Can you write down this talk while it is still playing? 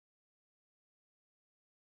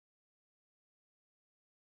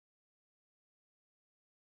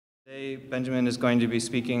Today, Benjamin is going to be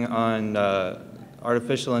speaking on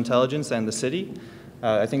artificial intelligence and the city.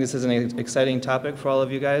 I think this is an exciting topic for all of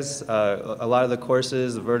you guys. A lot of the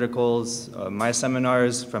courses, the verticals, my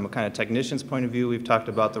seminars, from a kind of technician's point of view, we've talked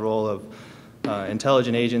about the role of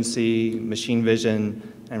intelligent agency, machine vision,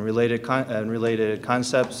 and related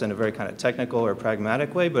concepts in a very kind of technical or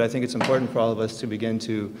pragmatic way, but I think it's important for all of us to begin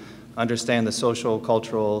to understand the social,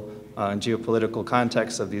 cultural, and geopolitical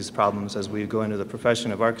context of these problems as we go into the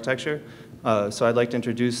profession of architecture. So I'd like to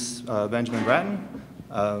introduce Benjamin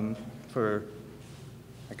Bratton for,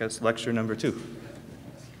 I guess, lecture number 2.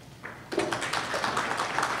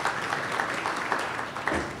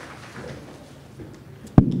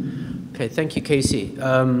 Okay, thank you, Casey.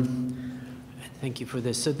 Thank you for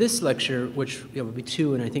this. So this lecture, which will be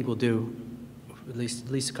 2, and I think we'll do at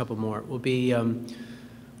least a couple more, will be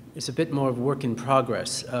it's a bit more of work in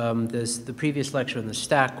progress. The previous lecture on the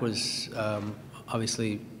stack was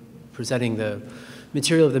obviously presenting the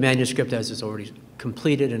material of the manuscript as is already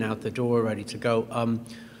completed and out the door, ready to go.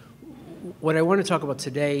 What I want to talk about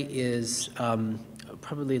today is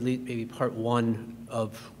probably maybe part 1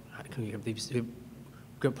 of,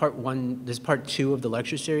 part 1, this is part 2 of the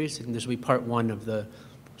lecture series, and this will be part 1 of the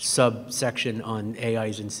subsection on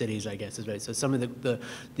AIs in cities, I guess, is right. So some of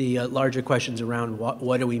the larger questions around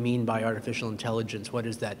what do we mean by artificial intelligence? What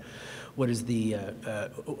is that? What is the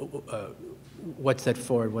what's that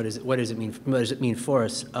for? What does it mean? What does it mean for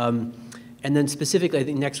us? And then specifically, I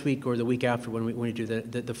think next week or the week after, when we do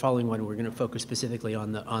the following one, we're going to focus specifically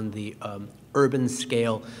on the urban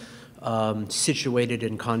scale, situated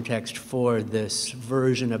in context for this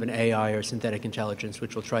version of an AI or synthetic intelligence,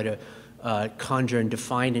 which we'll try to conjure and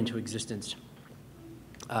define into existence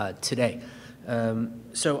today.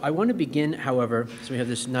 So I want to begin, however, so we have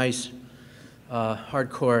this nice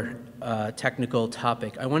hardcore technical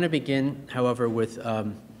topic. I want to begin, however, with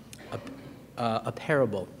a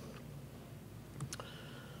parable.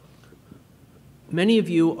 Many of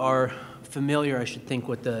you are familiar, I should think,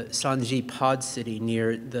 with the Shanxi Pod City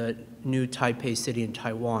near the new Taipei city in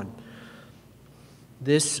Taiwan.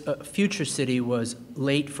 This future city was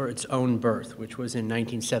late for its own birth, which was in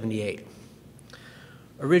 1978.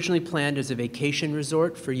 Originally planned as a vacation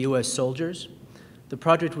resort for U.S. soldiers, the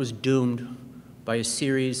project was doomed by a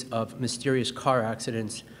series of mysterious car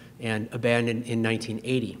accidents and abandoned in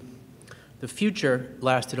 1980. The future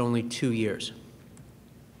lasted only 2 years.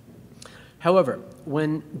 However,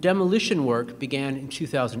 when demolition work began in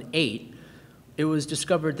 2008, it was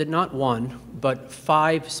discovered that not 1, but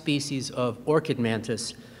 5 species of orchid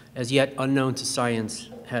mantis, as yet unknown to science,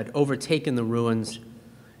 had overtaken the ruins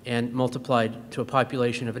and multiplied to a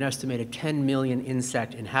population of an estimated 10 million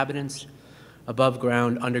insect inhabitants, above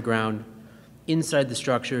ground, underground, inside the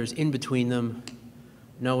structures, in between them.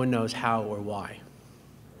 No one knows how or why.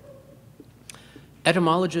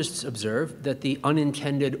 Etymologists observe that the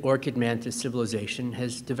unintended orchid mantis civilization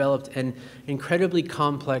has developed an incredibly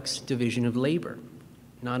complex division of labor,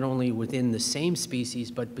 not only within the same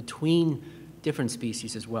species, but between different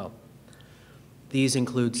species as well. These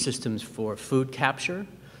include systems for food capture,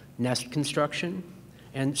 nest construction,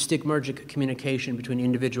 and stigmergic communication between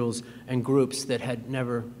individuals and groups that had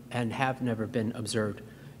never and have never been observed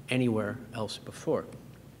anywhere else before.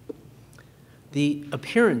 The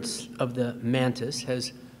appearance of the mantis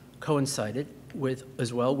has coincided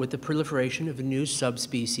as well with the proliferation of a new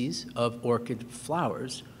subspecies of orchid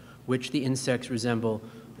flowers, which the insects resemble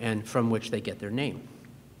and from which they get their name.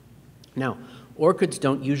 Now, orchids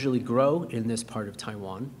don't usually grow in this part of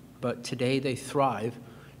Taiwan, but today they thrive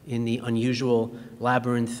in the unusual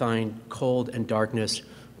labyrinthine cold and darkness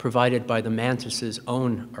provided by the mantis's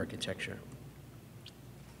own architecture.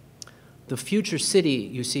 The future city,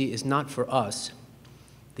 you see, is not for us.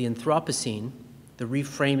 The Anthropocene, the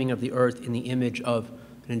reframing of the Earth in the image of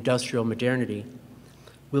an industrial modernity,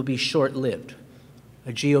 will be short-lived,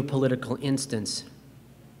 a geopolitical instance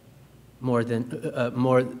more than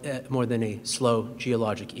a slow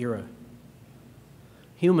geologic era.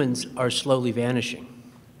 Humans are slowly vanishing,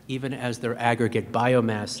 even as their aggregate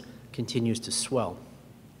biomass continues to swell.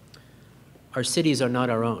 Our cities are not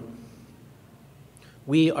our own.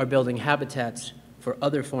 We are building habitats for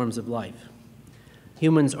other forms of life.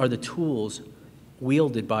 Humans are the tools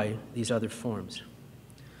wielded by these other forms.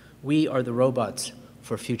 We are the robots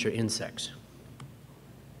for future insects.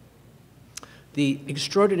 The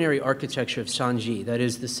extraordinary architecture of Shanxi, that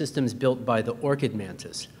is, the systems built by the orchid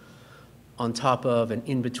mantis, on top of and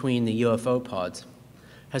in between the UFO pods,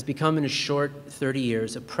 has become in a short 30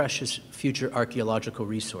 years a precious future archaeological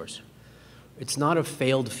resource. It's not a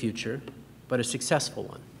failed future, but a successful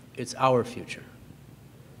one. It's our future.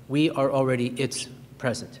 We are already its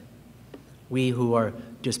present. we who are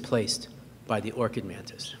displaced by the orchid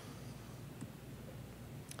mantis.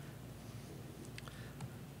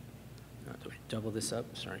 Do I double this up?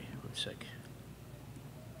 Sorry, one sec.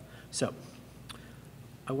 So,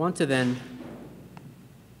 I want to then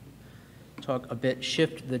talk a bit,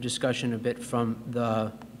 shift the discussion a bit from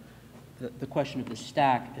the question of the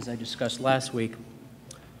stack, as I discussed last week,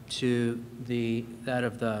 to the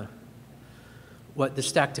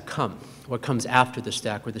stack to come, what comes after the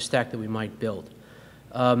stack, or the stack that we might build.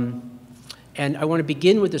 And I want to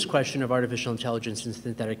begin with this question of artificial intelligence and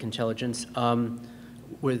synthetic intelligence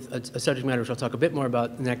with a subject matter which I'll talk a bit more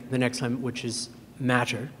about the next time, which is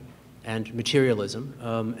matter and materialism,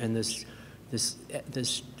 and this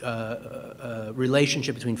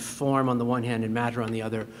relationship between form on the one hand and matter on the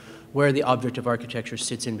other, where the object of architecture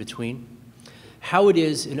sits in between. How it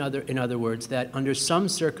is, in other words, that under some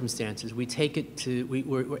circumstances we're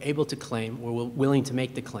able to claim, or we're willing to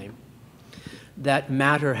make the claim, that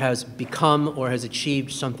matter has become or has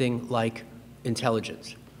achieved something like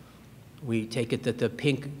intelligence. We take it that the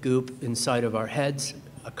pink goop inside of our heads,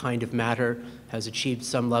 a kind of matter, has achieved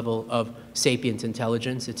some level of sapient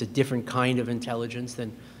intelligence. It's a different kind of intelligence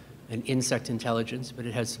than an insect intelligence, but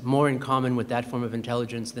it has more in common with that form of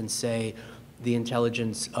intelligence than, say, the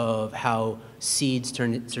intelligence of how seeds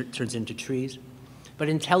turns into trees. But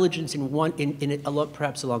intelligence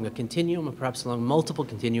perhaps along a continuum, or perhaps along multiple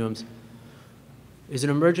continuums, is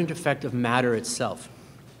an emergent effect of matter itself,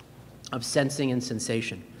 of sensing and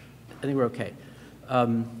sensation. I think we're okay.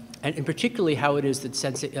 And particularly how it is that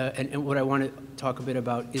sensing, and what I want to talk a bit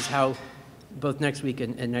about is how, both next week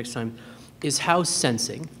and next time, is how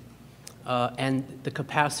sensing and the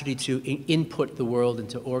capacity to input the world and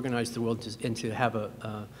to organize the world and to have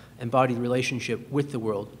a embodied relationship with the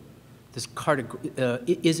world, this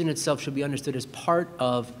is in itself should be understood as part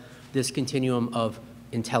of this continuum of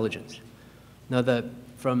intelligence. Now,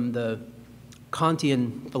 from the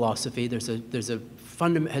Kantian philosophy,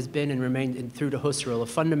 has been and remained through to Husserl a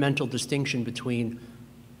fundamental distinction between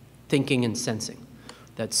thinking and sensing.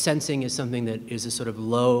 That sensing is something that is a sort of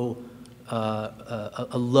low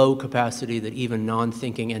capacity that even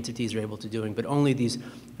non-thinking entities are able to do, but only these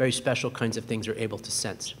very special kinds of things are able to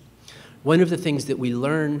sense. One of the things that we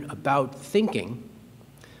learn about thinking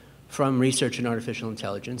from research in artificial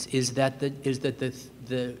intelligence is that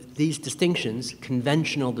these distinctions,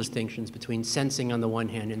 conventional distinctions between sensing on the one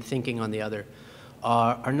hand and thinking on the other,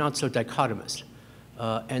 are not so dichotomous,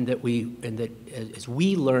 and that as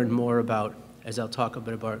we learn more about, as I'll talk a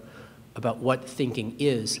bit about what thinking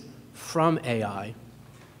is from AI,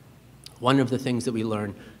 one of the things that we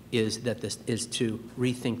learn is that this is to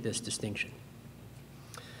rethink this distinction.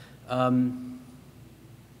 And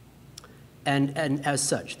as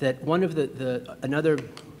such, that one of another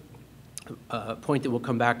point that we'll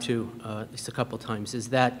come back to at least a couple times is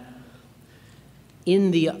that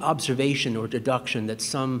in the observation or deduction that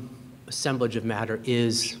some assemblage of matter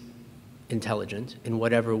is intelligent in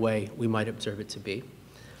whatever way we might observe it to be,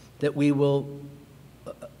 that we will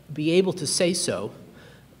be able to say so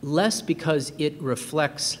less because it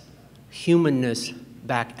reflects humanness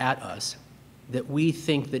back at us, that we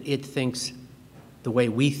think that it thinks the way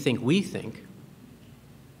we think,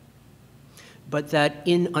 but that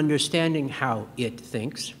in understanding how it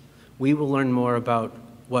thinks, we will learn more about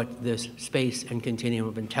what this space and continuum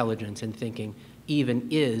of intelligence and thinking even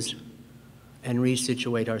is, and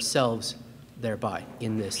resituate ourselves thereby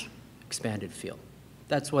in this expanded field.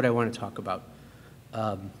 That's what I want to talk about.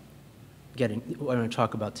 What I want to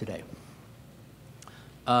talk about today.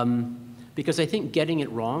 Because I think getting it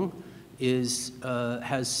wrong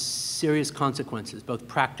has serious consequences, both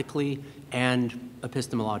practically and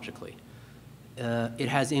epistemologically. It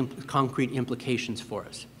has concrete implications for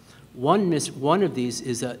us. One of these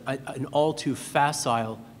is an all too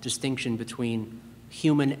facile distinction between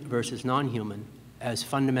human versus non-human as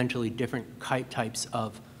fundamentally different types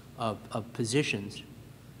of positions.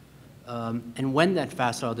 And when that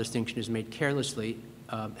facile distinction is made carelessly,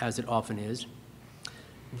 as it often is,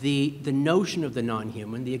 the notion of the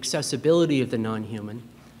non-human, the accessibility of the non-human,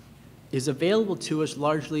 is available to us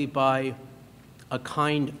largely by a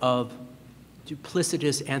kind of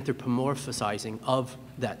duplicitous anthropomorphizing of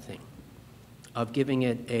that thing, of giving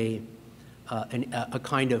it a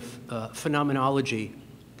kind of phenomenology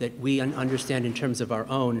that we understand in terms of our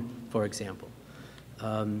own, for example.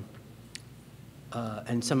 And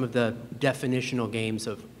some of the definitional games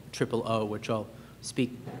of O, which I'll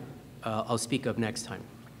speak of next time.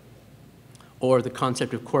 Or the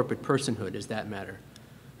concept of corporate personhood, as that matter,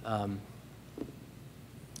 and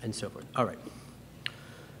so forth. All right.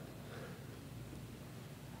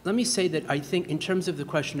 let me say that I think in terms of the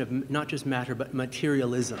question of not just matter, but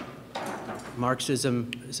materialism,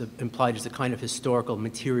 Marxism is implied as a kind of historical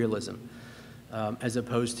materialism, as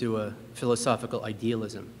opposed to a philosophical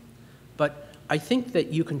idealism. But I think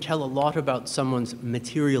that you can tell a lot about someone's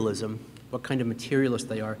materialism, what kind of materialist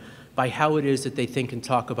they are, by how it is that they think and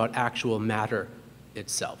talk about actual matter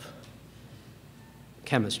itself,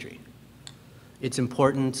 chemistry, its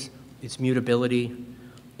importance, its mutability,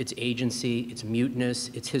 its agency, its muteness,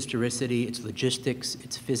 its historicity, its logistics,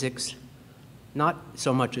 its physics, not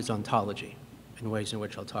so much its ontology, in ways in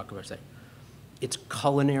which I'll talk about, say, its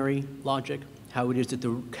culinary logic, how it is that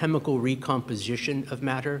the chemical recomposition of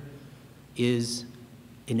matter is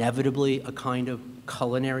inevitably a kind of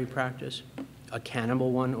culinary practice, a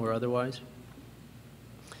cannibal one or otherwise.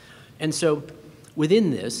 And so within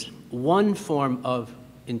this, one form of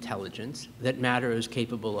intelligence that matter is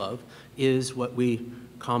capable of is what we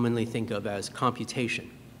commonly think of as computation.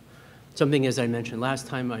 Something, as I mentioned last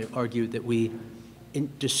time, I argued that we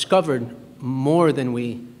discovered more than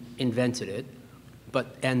we invented it,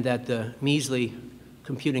 and that the measly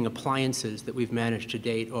computing appliances that we've managed to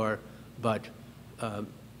date are but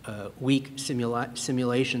weak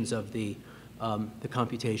simulations of the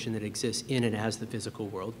computation that exists in and as the physical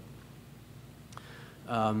world.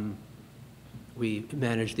 We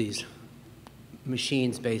manage these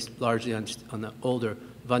machines based largely on the older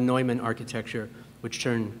von Neumann architecture, which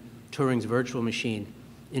turned Turing's virtual machine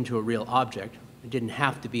into a real object. It didn't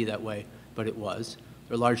have to be that way, but it was.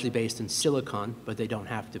 They're largely based in silicon, but they don't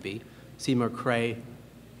have to be. Seymour Cray,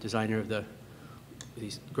 designer of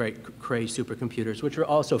these great Cray supercomputers, which are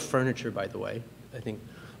also furniture, by the way. I think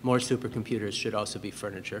more supercomputers should also be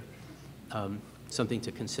furniture, something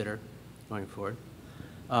to consider going forward.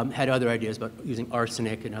 Had other ideas about using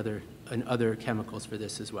arsenic and other chemicals for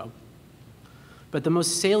this as well. But the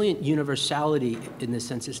most salient universality in this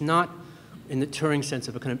sense is not in the Turing sense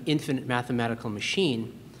of a kind of infinite mathematical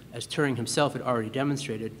machine, as Turing himself had already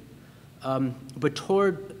demonstrated, but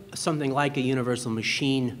toward something like a universal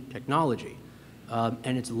machine technology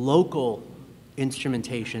and its local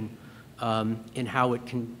instrumentation in how it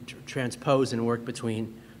can transpose and work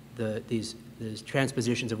between these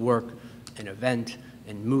transpositions of work and event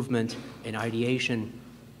and movement and ideation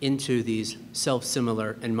into these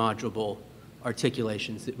self-similar and modulable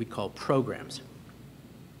articulations that we call programs.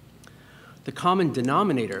 The common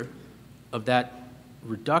denominator of that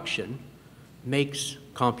reduction makes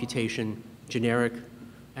computation generic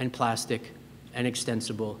and plastic and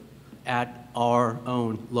extensible at our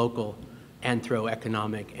own local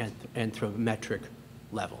anthroeconomic and anthrometric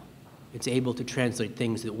level. It's able to translate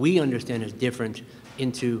things that we understand as different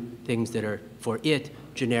into things that are, for it,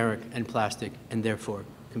 generic and plastic and therefore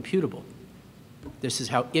computable. This is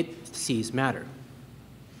how it sees matter.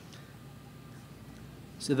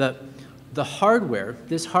 So the hardware,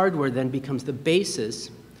 this hardware then becomes the basis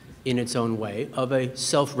in its own way of a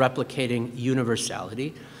self-replicating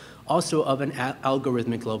universality, also of an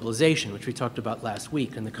algorithmic globalization, which we talked about last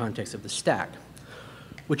week in the context of the stack,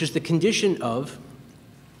 which is the condition of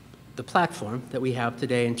the platform that we have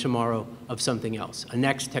today and tomorrow of something else, a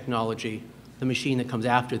next technology, the machine that comes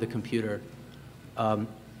after the computer,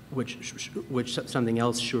 which something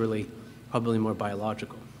else surely, probably more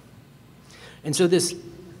biological. And so this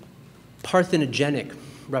parthenogenic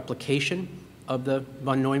replication of the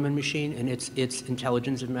von Neumann machine and its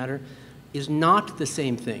intelligence of matter is not the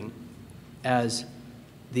same thing as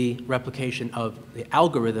the replication of the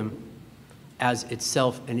algorithm as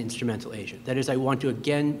itself an instrumental agent. That is, I want to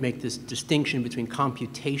again make this distinction between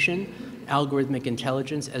computation, algorithmic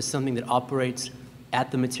intelligence as something that operates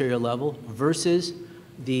at the material level versus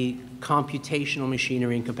the computational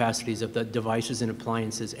machinery and capacities of the devices and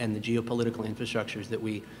appliances and the geopolitical infrastructures that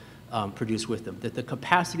we produce with them. That the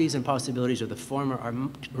capacities and possibilities of the former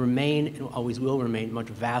remain and always will remain much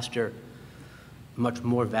vaster, much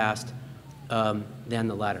more vast than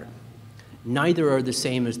the latter. Neither are the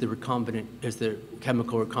same as the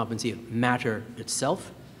chemical recombency of matter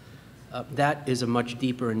itself. That is a much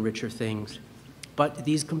deeper and richer thing. But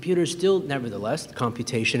these computers still, nevertheless,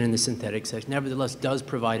 computation in the synthetic sense, nevertheless does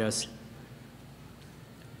provide us,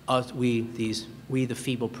 we the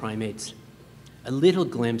feeble primates, a little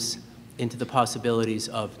glimpse into the possibilities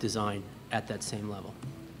of design at that same level.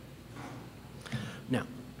 Now,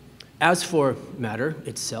 as for matter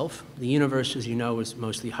itself, the universe, as you know, is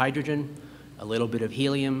mostly hydrogen, a little bit of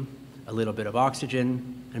helium, a little bit of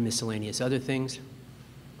oxygen, and miscellaneous other things.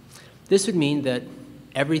 This would mean that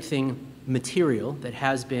everything material that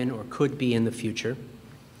has been or could be in the future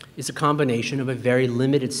is a combination of a very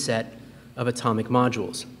limited set of atomic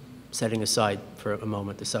modules, setting aside for a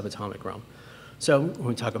moment the subatomic realm. So when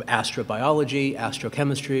we talk about astrobiology,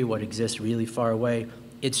 astrochemistry, what exists really far away,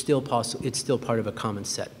 it's still possible, it's still part of a common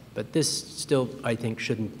set. But this still, I think,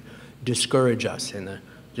 shouldn't discourage us in the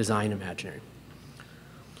design imaginary.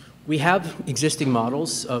 We have existing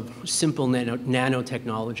models of simple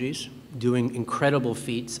nanotechnologies doing incredible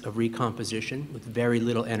feats of recomposition with very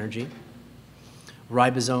little energy.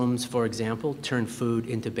 Ribosomes, for example, turn food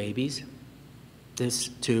into babies. This,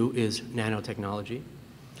 too, is nanotechnology.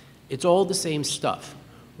 It's all the same stuff,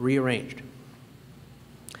 rearranged.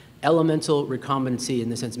 Elemental recombency, in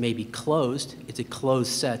the sense, may be closed. It's a closed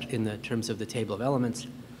set in the terms of the table of elements.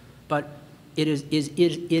 But it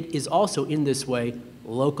is also, in this way,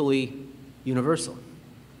 locally universal.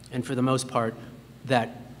 And for the most part,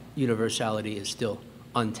 that universality is still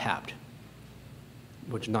untapped,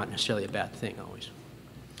 which is not necessarily a bad thing always.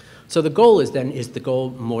 So the goal is then, is the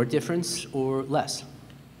goal more difference or less?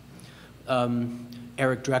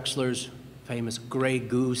 Eric Drexler's famous gray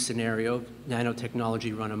goo scenario,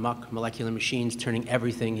 nanotechnology run amok, molecular machines turning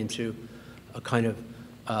everything into a kind of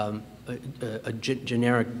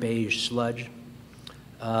generic beige sludge,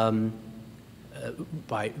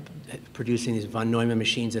 by producing these von Neumann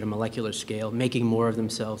machines at a molecular scale, making more of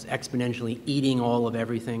themselves, exponentially eating all of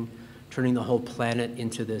everything, turning the whole planet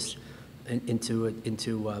into this, into its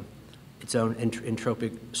own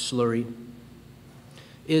entropic slurry,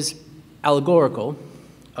 is allegorical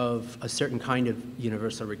of a certain kind of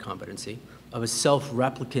universal recompetency, of a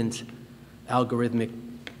self-replicant algorithmic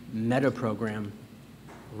metaprogram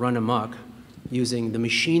run amok using the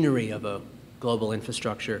machinery of a global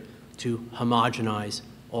infrastructure to homogenize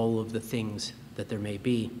all of the things that there may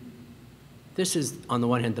be. This is, on the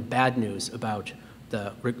one hand, the bad news about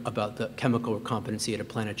the chemical competency at a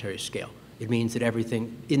planetary scale. It means that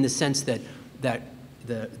everything, in the sense that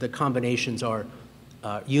the combinations are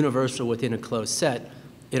universal within a closed set,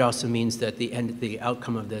 it also means that the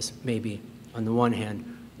outcome of this may be, on the one hand,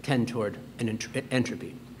 tend toward an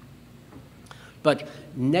entropy. But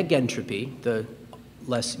negentropy, the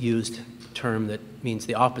less used term that means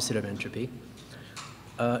the opposite of entropy,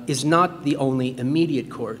 is not the only immediate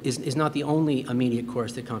course, is not the only immediate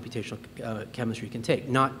course that computational chemistry can take,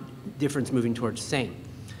 not difference moving towards same.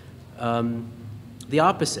 The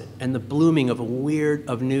opposite, and the blooming of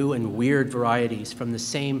new and weird varieties from the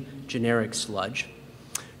same generic sludge,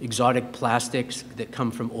 exotic plastics that come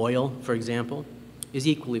from oil, for example, is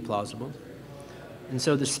equally plausible. And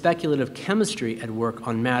so the speculative chemistry at work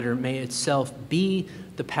on matter may itself be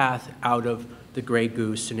the path out of the gray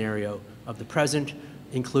goo scenario of the present,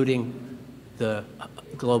 including the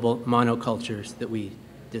global monocultures that we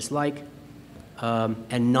dislike,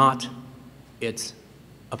 and not its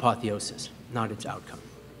apotheosis, not its outcome.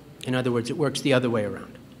 In other words, it works the other way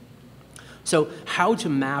around. So how to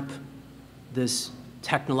map this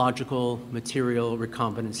technological material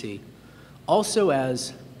recompetency also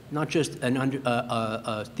as not just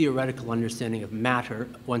a theoretical understanding of matter,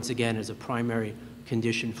 once again as a primary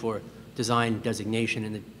condition for design designation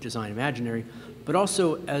in the design imaginary, but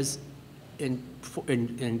also as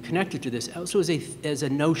connected to this, also as a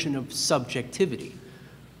notion of subjectivity,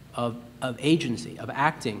 of agency, of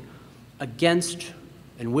acting against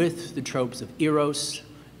and with the tropes of eros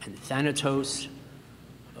and thanatos,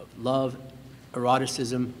 of love,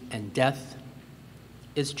 eroticism, and death,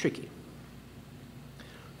 is tricky.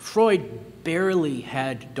 Freud barely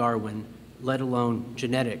had Darwin, let alone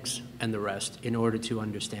genetics and the rest, in order to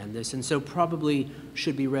understand this, and so probably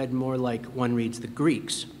should be read more like one reads the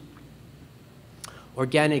Greeks.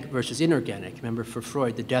 Organic versus inorganic. Remember, for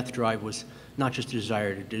Freud, the death drive was not just a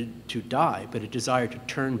desire to die, but a desire to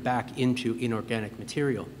turn back into inorganic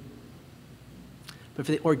material. But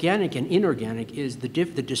for the organic and inorganic, is the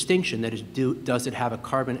distinction, that is, does it have a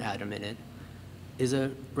carbon atom in it, is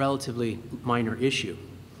a relatively minor issue.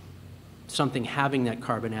 Something having that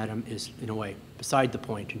carbon atom is, in a way, beside the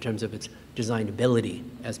point in terms of its designability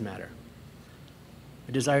as matter.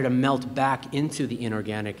 A desire to melt back into the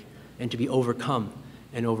inorganic and to be overcome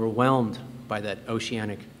and overwhelmed by that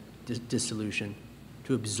oceanic dissolution,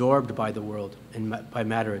 to absorbed by the world and by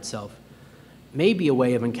matter itself, may be a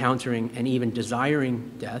way of encountering and even desiring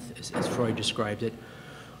death, as Freud described it,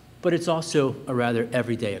 but it's also a rather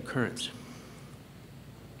everyday occurrence.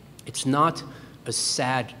 It's not a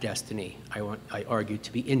sad destiny, I argue,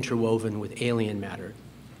 to be interwoven with alien matter.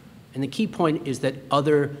 And the key point is that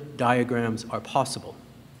other diagrams are possible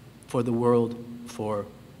for the world, for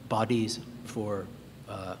bodies, for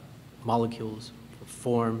molecules, for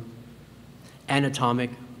form, anatomic,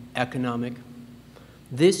 economic.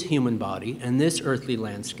 This human body and this earthly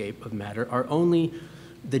landscape of matter are only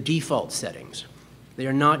the default settings. They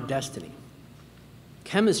are not destiny.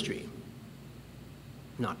 Chemistry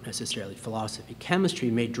not necessarily philosophy.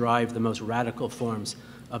 Chemistry may drive the most radical forms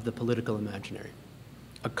of the political imaginary.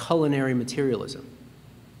 A culinary materialism,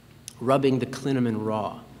 rubbing the clinamen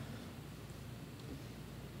raw.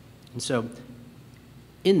 And so,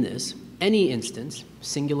 in this, any instance,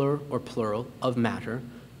 singular or plural, of matter,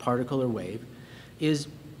 particle or wave, is,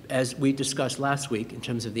 as we discussed last week in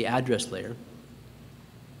terms of the address layer,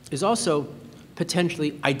 is also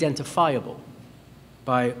potentially identifiable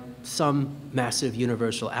by some massive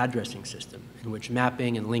universal addressing system in which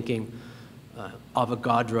mapping and linking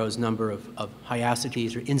Avogadro's number of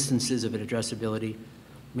hiacities or instances of addressability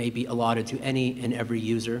may be allotted to any and every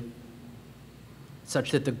user,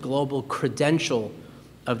 such that the global credential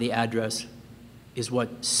of the address is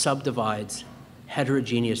what subdivides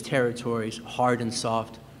heterogeneous territories, hard and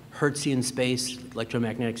soft, Hertzian space,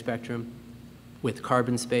 electromagnetic spectrum, with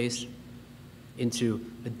carbon space, into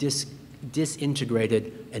a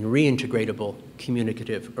disintegrated and reintegratable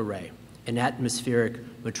communicative array, an atmospheric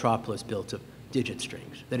metropolis built of digit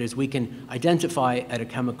strings. That is, we can identify at a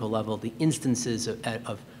chemical level the instances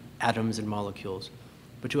of atoms and molecules,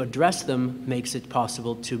 but to address them makes it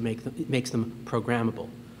possible to makes them programmable,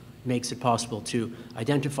 makes it possible to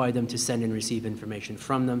identify them, to send and receive information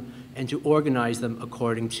from them, and to organize them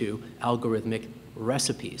according to algorithmic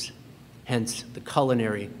recipes, hence the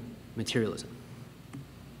culinary materialism.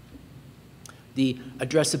 The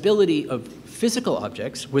addressability of physical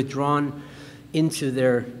objects withdrawn into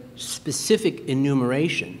their specific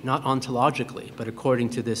enumeration, not ontologically, but according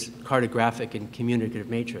to this cartographic and communicative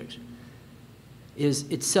matrix, is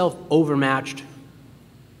itself overmatched,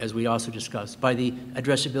 as we also discussed, by the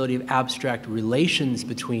addressability of abstract relations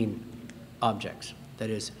between objects. That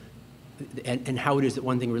is, and how it is that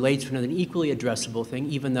one thing relates to another, an equally addressable thing,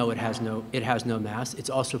 even though it has no mass. It's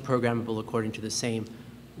also programmable according to the same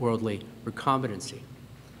worldly recombitancy,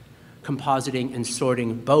 compositing and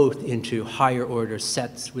sorting both into higher order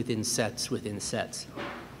sets within sets within sets,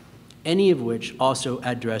 any of which also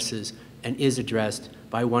addresses and is addressed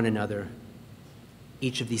by one another,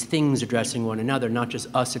 each of these things addressing one another, not just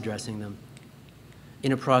us addressing them,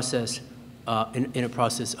 in a process, in a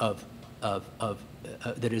process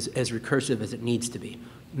that is as recursive as it needs to be,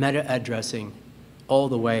 meta-addressing all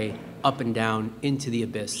the way up and down into the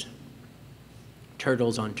abyss,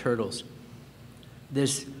 turtles on turtles.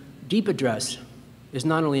 This deep address is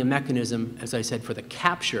not only a mechanism, as I said, for the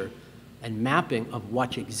capture and mapping of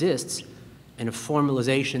what exists and a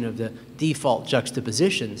formalization of the default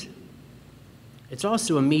juxtapositions, it's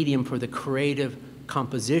also a medium for the creative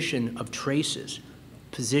composition of traces,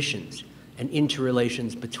 positions, and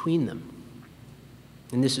interrelations between them.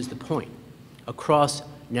 And this is the point. Across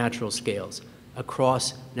natural scales,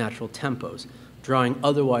 across natural tempos, drawing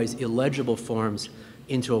otherwise illegible forms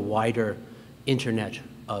into a wider internet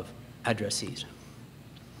of addressees.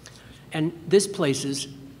 And this places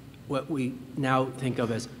what we now think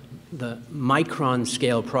of as the micron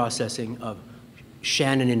scale processing of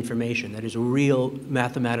Shannon information, that is real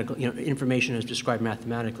mathematical, information as described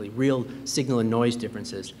mathematically, real signal and noise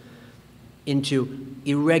differences, into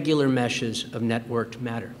irregular meshes of networked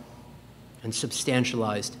matter and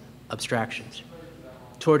substantialized abstractions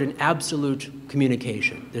toward an absolute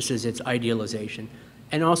communication. This is its idealization.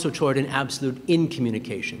 And also toward an absolute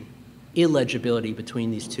incommunication, illegibility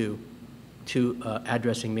between these two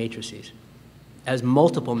addressing matrices, as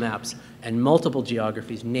multiple maps and multiple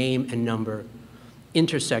geographies name and number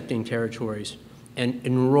intersecting territories and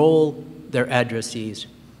enroll their addressees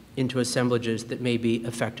into assemblages that may be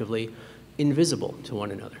effectively invisible to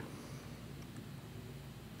one another.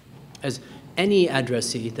 As any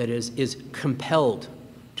addressee, that is compelled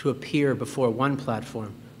to appear before one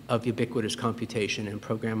platform of ubiquitous computation and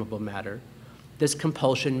programmable matter, this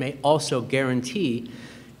compulsion may also guarantee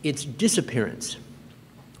its disappearance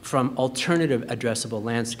from alternative addressable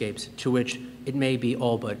landscapes to which it may be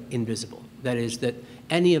all but invisible. That is, that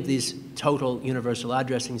any of these total universal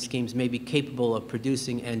addressing schemes may be capable of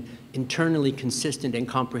producing an internally consistent and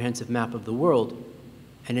comprehensive map of the world,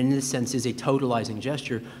 and in this sense is a totalizing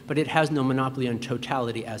gesture, but it has no monopoly on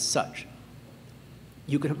totality as such.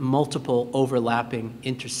 You can have multiple overlapping,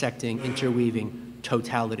 intersecting, interweaving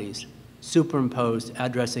totalities, superimposed,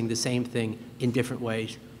 addressing the same thing in different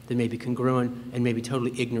ways that may be congruent and may be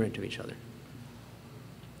totally ignorant of each other.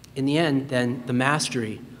 In the end, then, the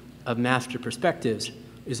mastery of master perspectives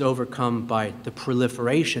is overcome by the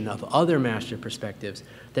proliferation of other master perspectives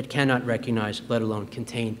that cannot recognize, let alone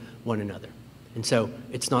contain one another. And so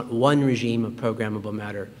it's not one regime of programmable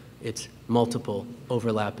matter, it's multiple,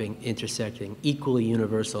 overlapping, intersecting, equally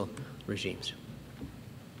universal regimes.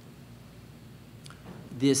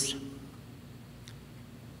 This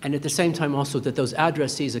And at the same time also that those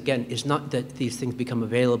addressees, again, is not that these things become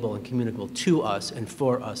available and communicable to us and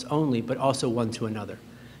for us only, but also one to another.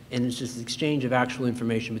 And it's just an exchange of actual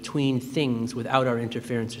information between things without our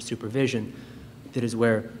interference or supervision that is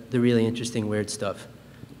where the really interesting, weird stuff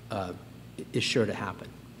is sure to happen.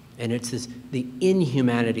 And it's the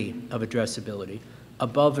inhumanity of addressability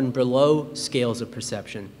above and below scales of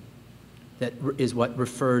perception that is what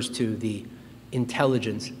refers to the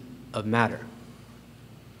intelligence of matter,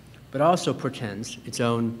 but also portends its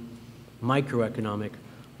own microeconomic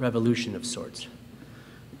revolution of sorts,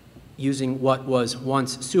 using what was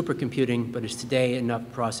once supercomputing but is today enough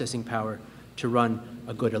processing power to run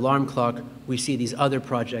a good alarm clock. We see these other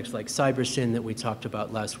projects like CyberSyn that we talked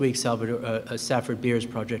about last week, Safford Beer's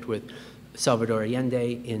project with Salvador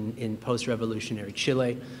Allende in post-revolutionary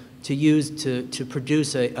Chile, to use to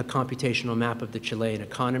produce a computational map of the Chilean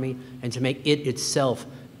economy and to make it itself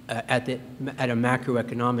at a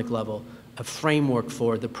macroeconomic level a framework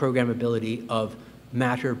for the programmability of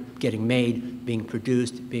matter getting made, being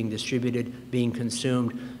produced, being distributed, being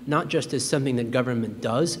consumed, not just as something that government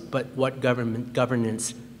does, but what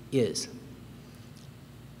governance is.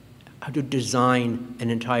 How to design an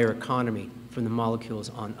entire economy from the molecules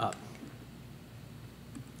on up.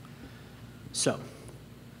 So,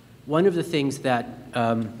 one of the things that,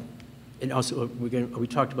 and also we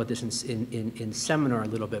talked about this in seminar a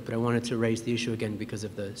little bit, but I wanted to raise the issue again because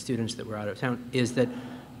of the students that were out of town, is that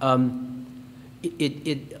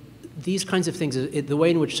these kinds of things, the way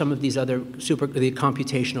in which some of these other the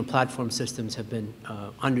computational platform systems have been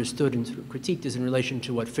understood and sort of critiqued is in relation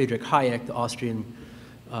to what Friedrich Hayek, the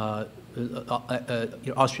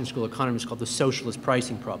Austrian school economist, called the socialist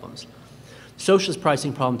pricing problems. Socialist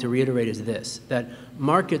pricing problem, to reiterate, is this, that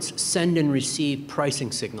markets send and receive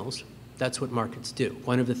pricing signals. That's what markets do.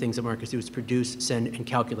 One of the things that markets do is produce, send, and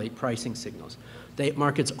calculate pricing signals.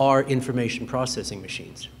 Markets are information processing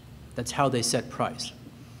machines. That's how they set price.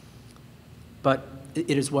 But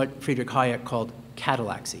it is what Friedrich Hayek called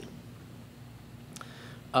catalaxy.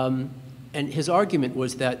 And his argument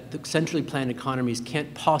was that the centrally planned economies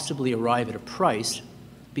can't possibly arrive at a price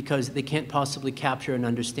because they can't possibly capture and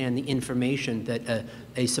understand the information that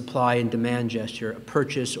a supply and demand gesture, a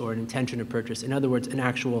purchase or an intention to purchase, in other words, an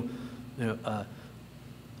actual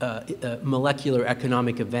molecular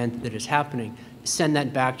economic event that is happening, send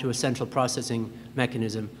that back to a central processing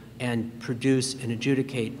mechanism and produce and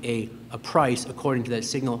adjudicate a price according to that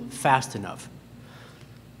signal fast enough.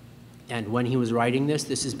 And when he was writing this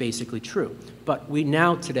is basically true. But we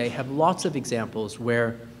now today have lots of examples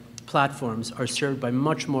where platforms are served by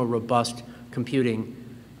much more robust computing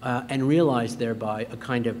and realize thereby a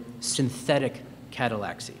kind of synthetic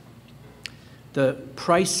catalaxy. The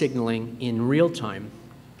price signaling in real time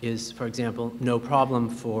is, for example, no problem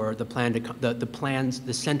for the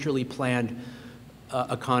centrally planned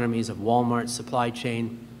economies of Walmart's supply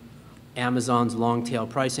chain, Amazon's long-tail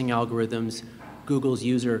pricing algorithms, Google's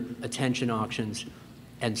user attention auctions,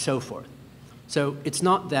 and so forth. So it's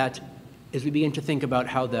not that, as we begin to think about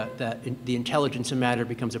how the intelligence of matter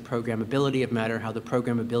becomes a programmability of matter, how the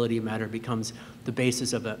programmability of matter becomes the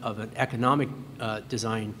basis of an economic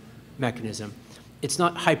design mechanism, it's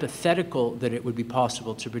not hypothetical that it would be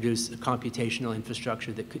possible to produce a computational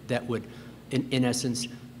infrastructure that would, in essence,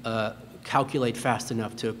 calculate fast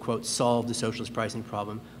enough to, quote, solve the socialist pricing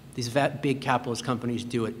problem. These big capitalist companies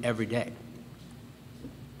do it every day.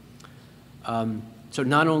 So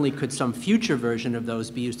not only could some future version of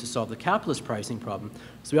those be used to solve the capitalist pricing problem,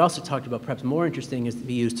 as we also talked about, perhaps more interesting is to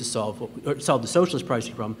be used to solve the socialist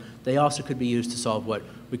pricing problem, they also could be used to solve what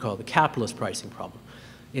we call the capitalist pricing problem.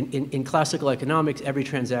 In classical economics, every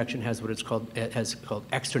transaction has what it's called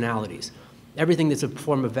externalities. Everything that's a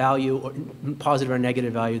form of value, or positive or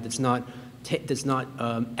negative value, that's not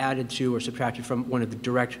added to or subtracted from one of the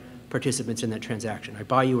direct participants in that transaction. I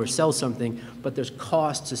buy you or sell something, but there's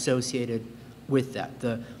costs associated with that.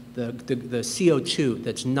 The CO2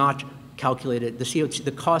 that's not calculated,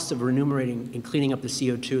 the cost of remunerating and cleaning up the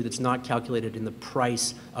CO2 that's not calculated in the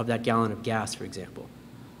price of that gallon of gas, for example.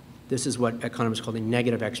 This is what economists call a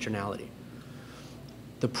negative externality.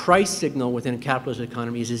 The price signal within a capitalist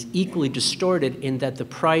economy is equally distorted in that the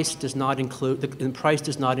price does not include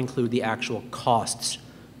the actual costs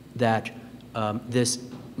that this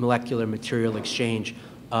molecular material exchange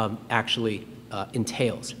actually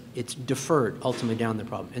entails. It's deferred ultimately down the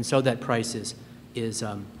problem, and so that price is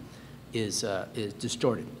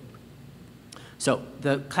distorted. So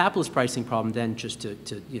the capitalist pricing problem then, just to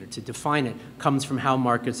define it, comes from how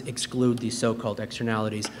markets exclude these so-called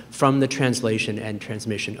externalities from the translation and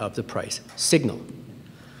transmission of the price signal.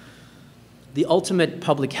 The ultimate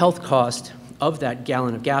public health cost of that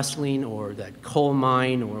gallon of gasoline or that coal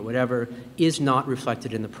mine or whatever is not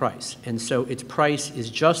reflected in the price. And so its price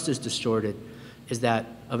is just as distorted as that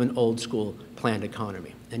of an old school planned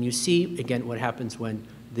economy. And you see, again, what happens when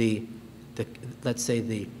let's say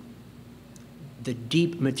the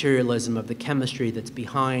deep materialism of the chemistry that's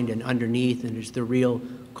behind and underneath and is the real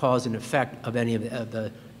cause and effect of any of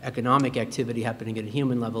the economic activity happening at a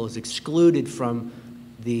human level is excluded from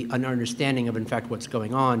an understanding of, in fact, what's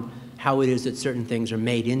going on, how it is that certain things are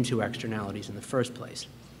made into externalities in the first place,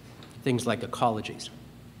 things like ecologies.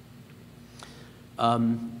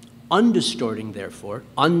 Undistorting, therefore,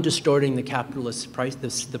 undistorting the capitalist price,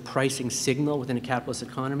 the pricing signal within a capitalist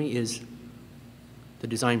economy is the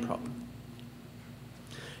design problem.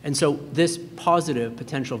 And so this positive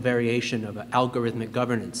potential variation of algorithmic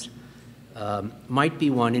governance might be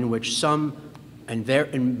one in which some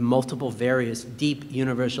and multiple various deep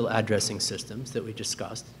universal addressing systems that we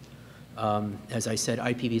discussed. As I said,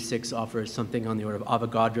 IPv6 offers something on the order of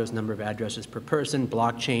Avogadro's number of addresses per person.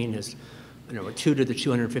 Blockchain has 2 to the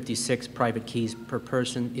 256 private keys per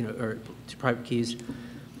person, or private keys,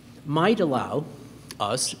 might allow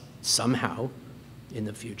us somehow in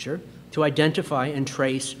the future to identify and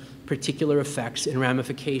trace particular effects and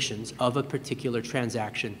ramifications of a particular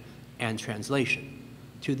transaction and translation,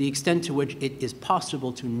 to the extent to which it is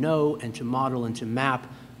possible to know and to model and to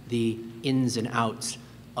map the ins and outs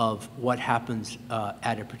of what happens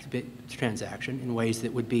at a particular transaction in ways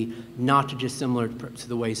that would be not just similar to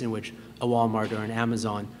the ways in which a Walmart or an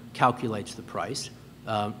Amazon calculates the price,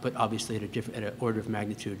 but obviously at an order of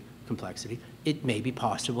magnitude complexity. It may be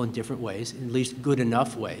possible in different ways, at least good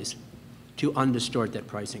enough ways, to undistort that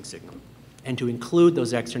pricing signal and to include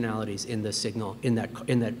those externalities in the signal, in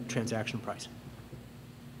that transaction price.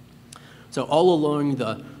 So all along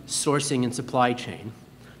the sourcing and supply chain,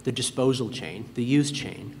 the disposal chain, the use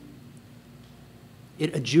chain,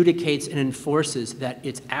 it adjudicates and enforces that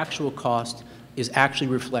its actual cost is actually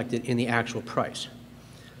reflected in the actual price.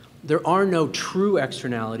 There are no true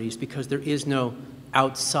externalities because there is no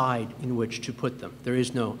outside in which to put them. There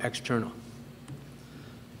is no external.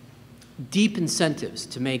 Deep incentives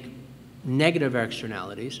to make negative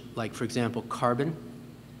externalities, like, for example, carbon,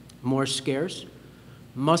 more scarce,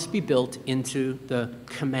 must be built into the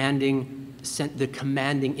commanding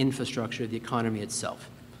infrastructure of the economy itself.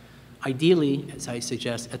 Ideally, as I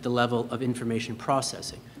suggest, at the level of information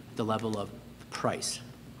processing, at the level of price.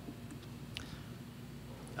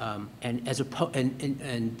 And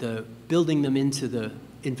the building them into the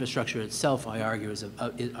infrastructure itself, I argue,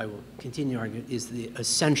 I will continue arguing, is the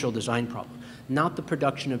essential design problem. Not the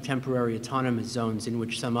production of temporary autonomous zones in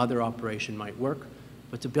which some other operation might work,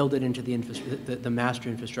 but to build it into the master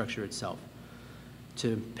infrastructure itself.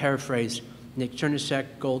 To paraphrase Nick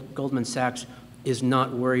Chernysek, Goldman Sachs is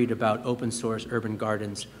not worried about open source urban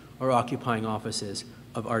gardens or occupying offices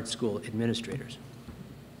of art school administrators.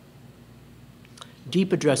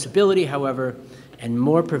 Deep addressability, however, and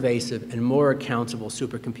more pervasive and more accountable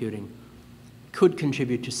supercomputing could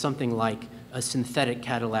contribute to something like a synthetic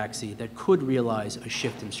catallaxy that could realize a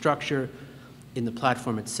shift in structure in the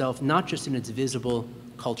platform itself, not just in its visible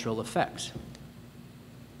cultural effects.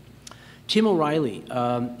 Tim O'Reilly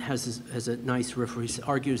has a nice riff where he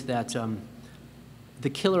argues that the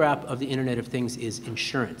killer app of the Internet of Things is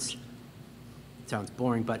insurance. It sounds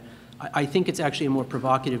boring, but I think it's actually a more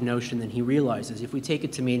provocative notion than he realizes. If we take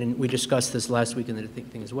it to mean, and we discussed this last week in the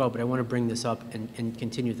thing as well, but I want to bring this up and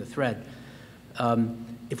continue the thread.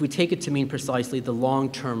 If we take it to mean precisely the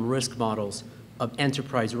long-term risk models of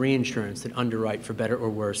enterprise reinsurance that underwrite for better or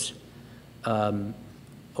worse, or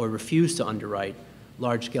refuse to underwrite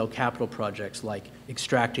large-scale capital projects like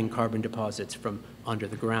extracting carbon deposits from under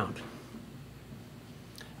the ground.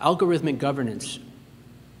 Algorithmic governance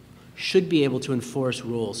should be able to enforce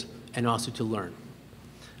rules and also to learn.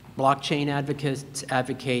 Blockchain advocates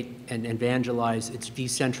advocate and evangelize its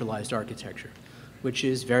decentralized architecture, which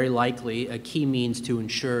is very likely a key means to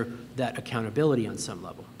ensure that accountability on some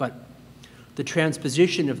level. But the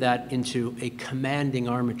transposition of that into a commanding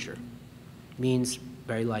armature means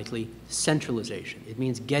very likely centralization. It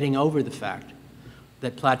means getting over the fact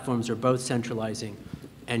that platforms are both centralizing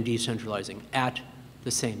and decentralizing at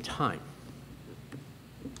the same time.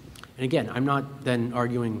 And again, I'm not then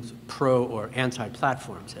arguing pro or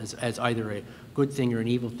anti-platforms as either a good thing or an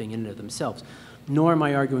evil thing in and of themselves, nor am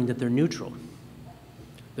I arguing that they're neutral.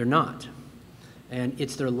 They're not. And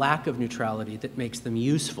it's their lack of neutrality that makes them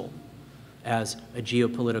useful as a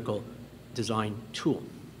geopolitical design tool.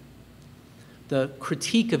 The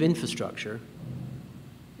critique of infrastructure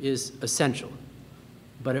is essential,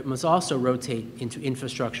 but it must also rotate into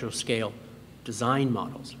infrastructural scale design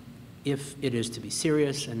models if it is to be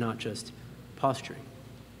serious and not just posturing.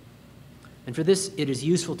 And for this, it is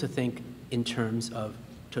useful to think in terms of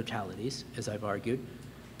totalities, as I've argued,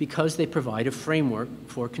 because they provide a framework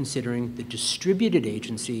for considering the distributed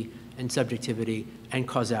agency and subjectivity and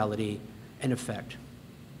causality and effect.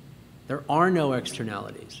 There are no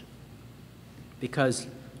externalities because,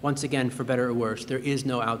 once again, for better or worse, there is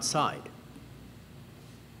no outside.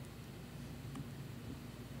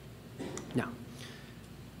 Now,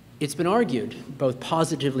 it's been argued, both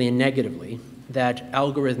positively and negatively, that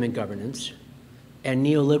algorithmic governance and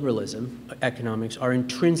neoliberalism economics are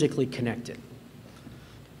intrinsically connected.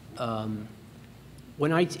 And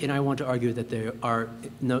I want to argue that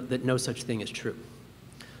that no such thing is true.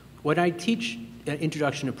 When I teach an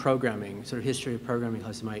introduction to programming, sort of history of programming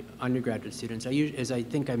class to my undergraduate students, as I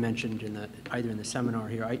think I mentioned either in the seminar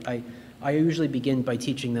here, I usually begin by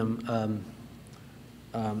teaching them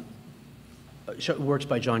works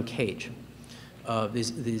by John Cage,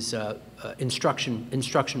 these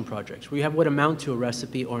instruction projects, where you have what amount to a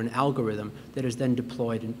recipe or an algorithm that is then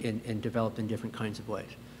deployed and developed in different kinds of ways.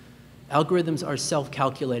 Algorithms are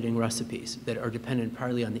self-calculating recipes that are dependent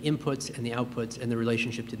partly on the inputs and the outputs and the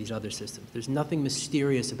relationship to these other systems. There's nothing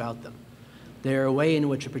mysterious about them. They're a way in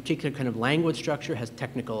which a particular kind of language structure has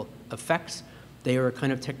technical effects. They are a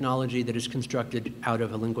kind of technology that is constructed out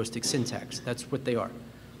of a linguistic syntax. That's what they are,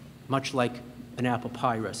 much like an apple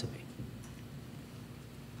pie recipe.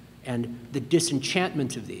 And the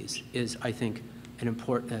disenchantment of these is, I think, an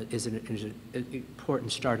important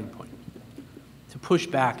starting point to push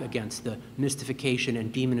back against the mystification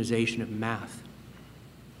and demonization of math.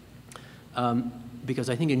 Because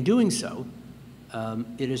I think in doing so,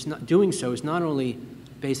 doing so is not only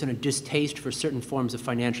based on a distaste for certain forms of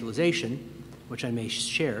financialization, which I may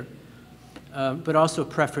share, but also a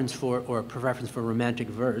preference for romantic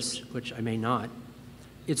verse, which I may not.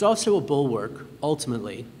 It's also a bulwark,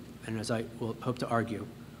 ultimately, and as I will hope to argue,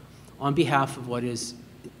 on behalf of what is,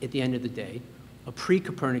 at the end of the day, a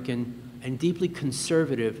pre-Copernican and deeply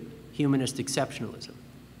conservative humanist exceptionalism,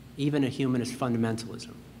 even a humanist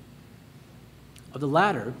fundamentalism. Of the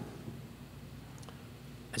latter,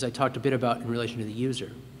 as I talked a bit about in relation to the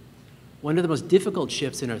user, one of the most difficult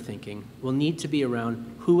shifts in our thinking will need to be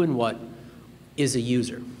around who and what is a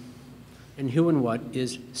user, and who and what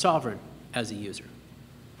is sovereign as a user.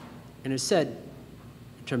 And as said,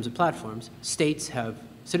 in terms of platforms, states have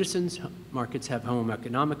citizens, markets have homo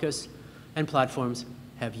economicus, and platforms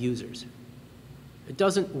have users. It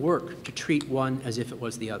doesn't work to treat one as if it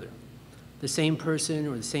was the other. The same person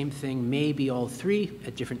or the same thing may be all three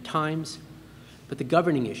at different times, but the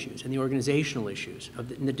governing issues and the organizational issues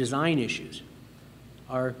and the design issues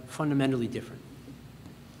are fundamentally different.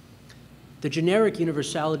 The generic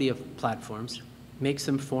universality of platforms makes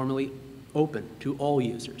them formally open to all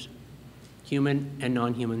users, human and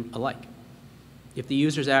non-human alike. If the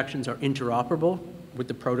user's actions are interoperable with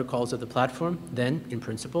the protocols of the platform, then, in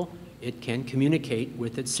principle, it can communicate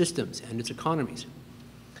with its systems and its economies.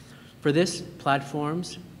 For this,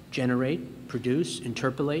 platforms generate, produce,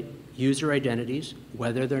 interpolate user identities,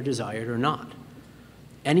 whether they're desired or not.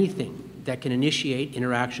 Anything that can initiate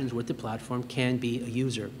interactions with the platform can be a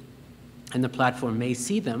user, and the platform may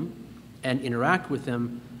see them and interact with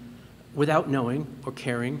them without knowing or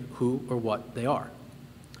caring who or what they are.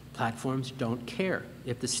 Platforms don't care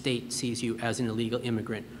if the state sees you as an illegal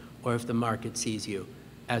immigrant or if the market sees you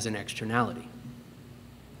as an externality.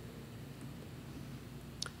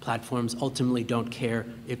 Platforms ultimately don't care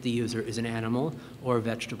if the user is an animal or a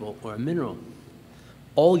vegetable or a mineral.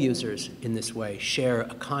 All users in this way share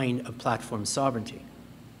a kind of platform sovereignty.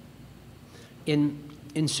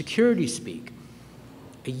 In security speak,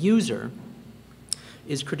 a user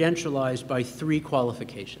is credentialized by three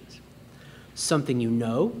qualifications: something you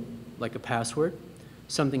know, like a password,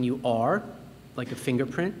 something you are, like a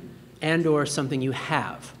fingerprint, and or something you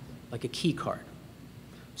have, like a key card.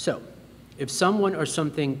 So, if someone or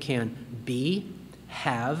something can be,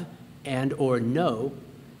 have, and or know,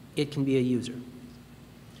 it can be a user.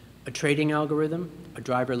 A trading algorithm, a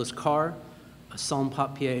driverless car, a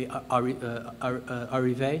sans-papier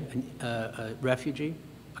arrivé, a refugee,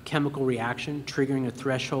 a chemical reaction triggering a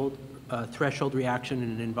threshold reaction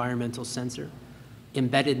in an environmental sensor,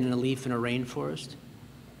 embedded in a leaf in a rainforest.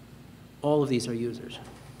 All of these are users.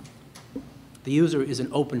 The user is an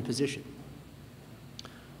open position.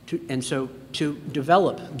 And so to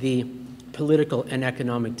develop the political and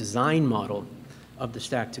economic design model of the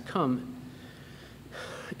stack to come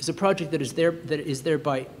is a project that is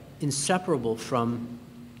thereby inseparable from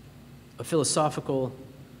a philosophical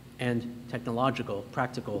and technological,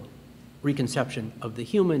 practical reconception of the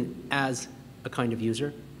human as a kind of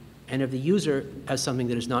user and of the user as something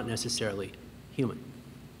that is not necessarily human.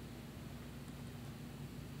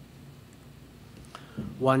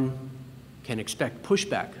 One can expect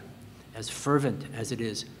pushback as fervent as it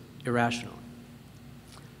is irrational.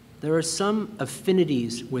 There are some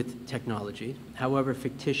affinities with technology, however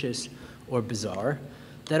fictitious or bizarre,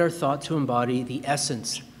 that are thought to embody the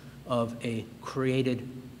essence of a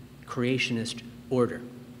creationist order.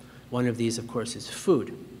 One of these, of course, is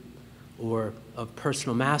food, or of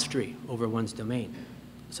personal mastery over one's domain,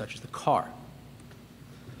 such as the car.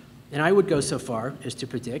 And I would go so far as to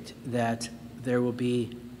predict that there will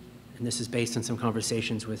be, and this is based on some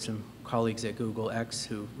conversations with some colleagues at Google X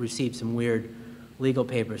who received some weird legal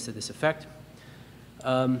papers to this effect,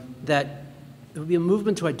 that there will be a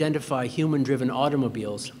movement to identify human-driven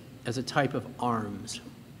automobiles as a type of arms,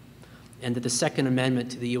 and that the Second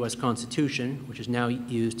Amendment to the US Constitution, which is now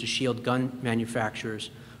used to shield gun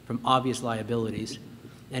manufacturers from obvious liabilities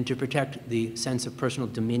and to protect the sense of personal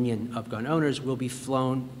dominion of gun owners, will be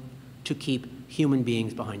flown to keep human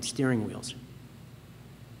beings behind steering wheels.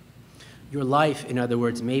 Your life, in other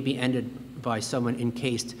words, may be ended by someone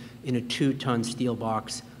encased in a 2-ton steel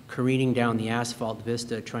box careening down the asphalt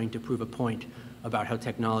vista trying to prove a point about how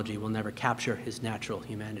technology will never capture his natural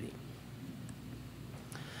humanity.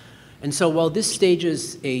 And so while this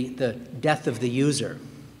stages the death of the user,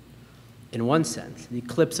 in one sense, the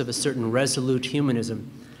eclipse of a certain resolute humanism,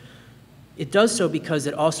 it does so because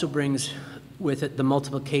it also brings with it the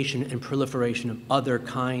multiplication and proliferation of other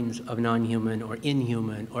kinds of non-human or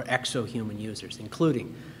inhuman or exohuman users,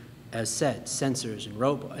 including, as said, sensors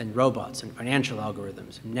and robots and financial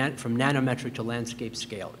algorithms, from nanometric to landscape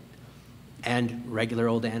scale, and regular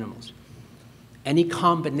old animals. Any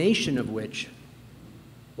combination of which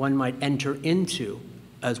one might enter into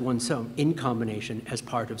as one's own, in combination as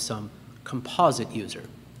part of some composite user,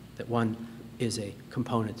 that one is a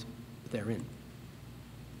component therein.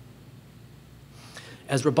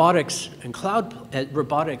 As robotics on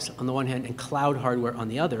the one hand and cloud hardware on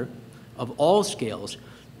the other, of all scales,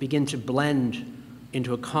 begin to blend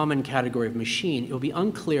into a common category of machine, it will be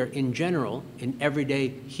unclear in general, in everyday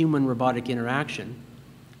human-robotic interaction,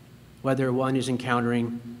 whether one is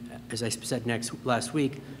encountering, as I said last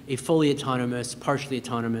week, a fully autonomous, partially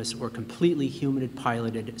autonomous, or completely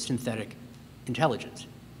human-piloted synthetic intelligence.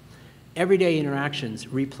 Everyday interactions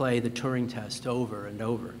replay the Turing test over and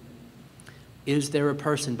over. Is there a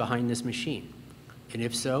person behind this machine? And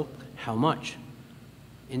if so, how much?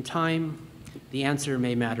 In time, the answer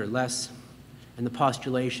may matter less, and the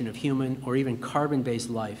postulation of human or even carbon-based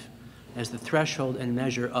life as the threshold and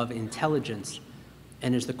measure of intelligence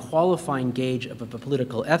and as the qualifying gauge of a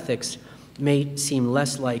political ethics may seem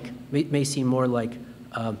more like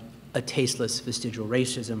a tasteless vestigial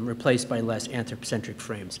racism replaced by less anthropocentric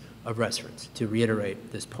frames of reference, to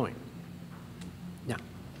reiterate this point. Now,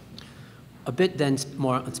 a bit then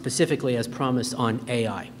more specifically as promised on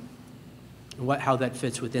AI, and how that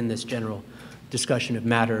fits within this general discussion of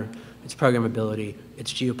matter, its programmability,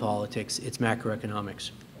 its geopolitics, its macroeconomics.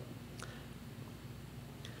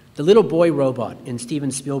 The little boy robot in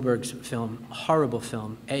Steven Spielberg's film, horrible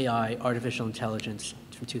film, AI, Artificial Intelligence,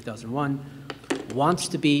 from 2001, wants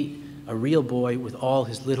to be a real boy with all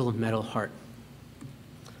his little metal heart.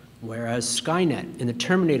 Whereas Skynet in the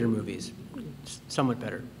Terminator movies, somewhat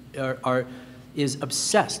better, is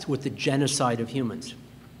obsessed with the genocide of humans.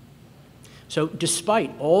 So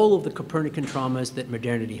despite all of the Copernican traumas that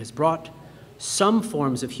modernity has brought, some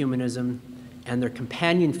forms of humanism and their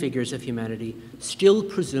companion figures of humanity still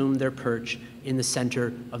presume their perch in the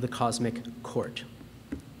center of the cosmic court.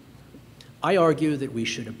 I argue that we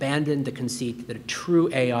should abandon the conceit that a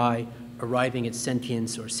true AI arriving at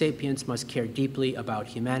sentience or sapience must care deeply about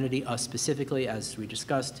humanity, us specifically, as we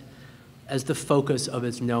discussed, as the focus of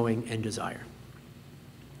its knowing and desire.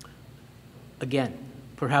 Again,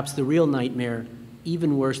 perhaps the real nightmare,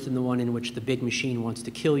 even worse than the one in which the big machine wants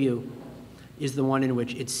to kill you, is the one in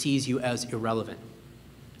which it sees you as irrelevant,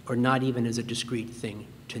 or not even as a discrete thing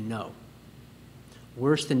to know.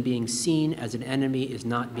 Worse than being seen as an enemy is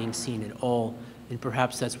not being seen at all, and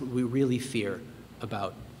perhaps that's what we really fear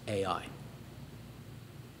about AI.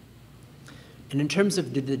 And in terms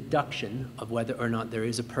of the deduction of whether or not there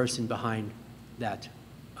is a person behind that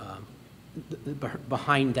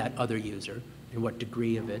other user, and what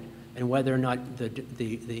degree of it, and whether or not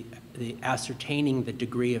the ascertaining the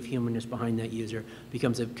degree of humanness behind that user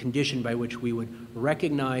becomes a condition by which we would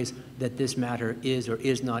recognize that this matter is or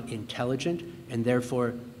is not intelligent, and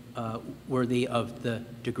therefore worthy of the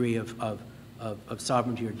degree of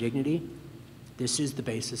sovereignty or dignity. This is the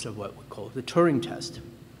basis of what we call the Turing test,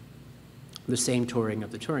 the same Turing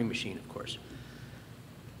of the Turing machine, of course.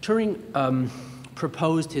 Turing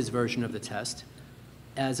proposed his version of the test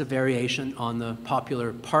as a variation on the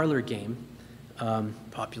popular parlor game,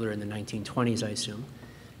 popular in the 1920s, I assume,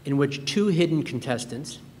 in which two hidden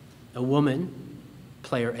contestants, a woman,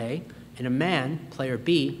 player A, and a man, player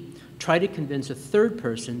B, try to convince a third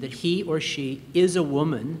person that he or she is a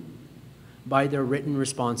woman by their written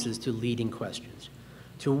responses to leading questions.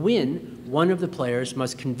 To win, one of the players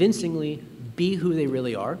must convincingly be who they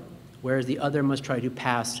really are, whereas the other must try to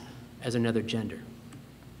pass as another gender.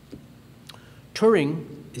 Turing,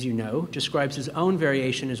 as you know, describes his own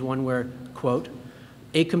variation as one where, quote,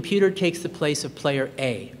 a computer takes the place of player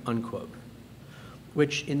A, unquote,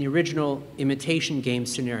 which in the original imitation game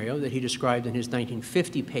scenario that he described in his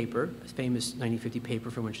 1950 paper, his famous 1950 paper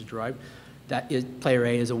from which it's derived, that is, player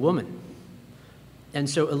A is a woman. And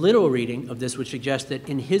so a literal reading of this would suggest that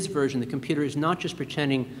in his version, the computer is not just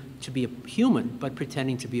pretending to be a human, but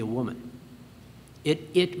pretending to be a woman.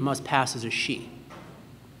 It must pass as a she.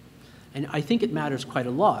 And I think it matters quite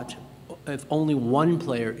a lot if only one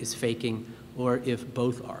player is faking or if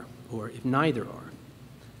both are, or if neither are.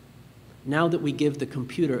 Now that we give the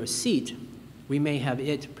computer a seat, we may have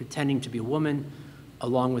it pretending to be a woman,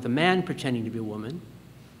 along with a man pretending to be a woman,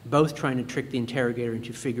 both trying to trick the interrogator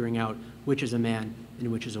into figuring out which is a man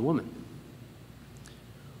and which is a woman.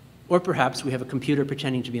 Or perhaps we have a computer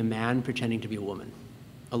pretending to be a man pretending to be a woman,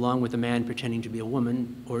 along with a man pretending to be a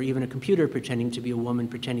woman, or even a computer pretending to be a woman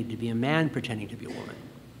pretending to be a man pretending to be a woman.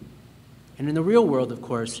 And in the real world, of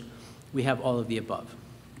course, we have all of the above.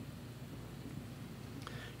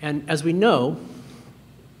 And as we know,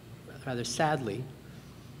 rather sadly,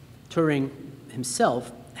 Turing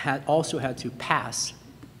himself also had to pass,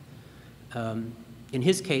 in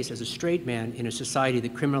his case as a straight man, in a society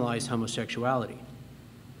that criminalized homosexuality.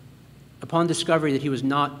 Upon discovery that he was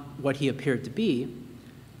not what he appeared to be,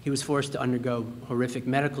 he was forced to undergo horrific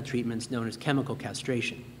medical treatments known as chemical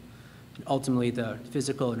castration. And ultimately, the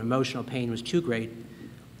physical and emotional pain was too great,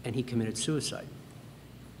 and he committed suicide.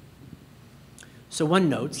 So one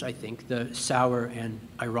notes, I think, the sour and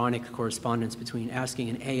ironic correspondence between asking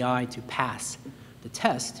an AI to pass the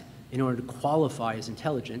test in order to qualify as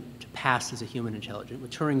intelligent, to pass as a human intelligent,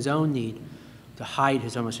 with Turing's own need to hide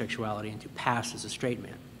his homosexuality and to pass as a straight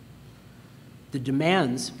man. The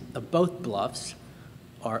demands of both bluffs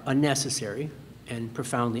are unnecessary and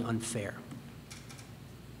profoundly unfair.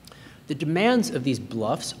 The demands of these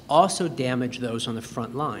bluffs also damage those on the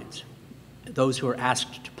front lines, those who are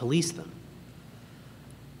asked to police them.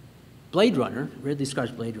 Blade Runner, Ridley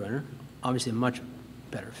Scott's Blade Runner, obviously a much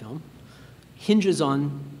better film, hinges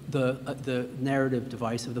on the narrative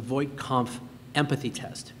device of the Voight-Kampff empathy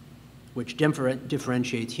test, which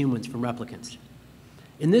differentiates humans from replicants.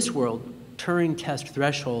 In this world, Turing test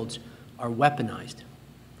thresholds are weaponized,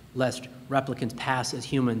 lest replicants pass as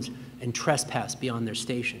humans and trespass beyond their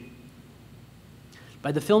station.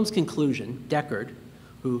 By the film's conclusion, Deckard,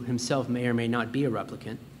 who himself may or may not be a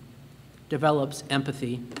replicant, develops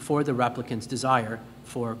empathy for the replicant's desire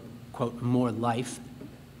for, quote, more life.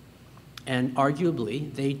 And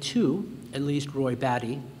arguably, they too, at least Roy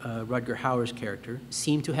Batty, Rutger Hauer's character,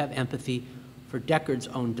 seem to have empathy for Deckard's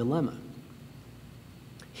own dilemma.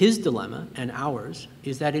 His dilemma, and ours,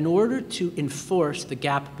 is that in order to enforce the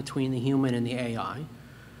gap between the human and the AI,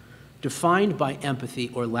 defined by empathy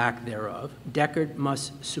or lack thereof, Deckard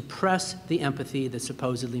must suppress the empathy that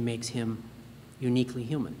supposedly makes him uniquely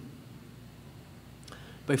human.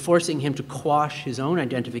 By forcing him to quash his own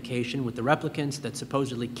identification with the replicants that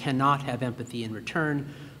supposedly cannot have empathy in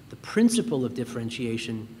return, the principle of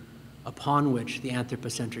differentiation upon which the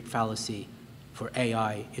anthropocentric fallacy for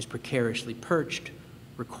AI is precariously perched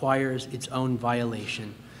requires its own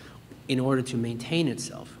violation in order to maintain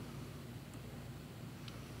itself.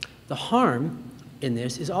 The harm in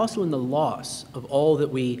this is also in the loss of all that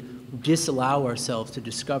we disallow ourselves to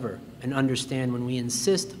discover and understand when we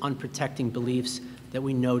insist on protecting beliefs that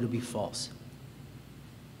we know to be false.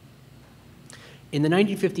 In the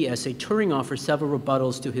 1950 essay, Turing offers several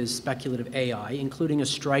rebuttals to his speculative AI, including a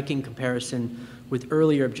striking comparison with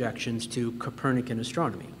earlier objections to Copernican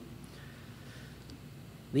astronomy.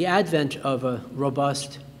 The advent of a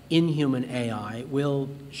robust, inhuman AI will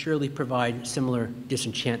surely provide similar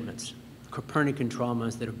disenchantments, Copernican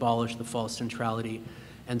traumas that abolish the false centrality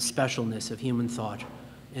and specialness of human thought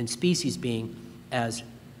and species being as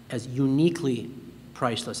uniquely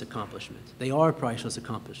priceless accomplishments. They are priceless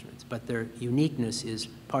accomplishments, but their uniqueness is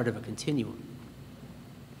part of a continuum.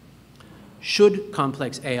 Should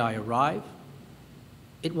complex AI arrive,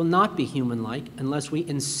 it will not be human-like unless we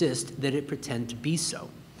insist that it pretend to be so,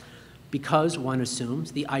 because one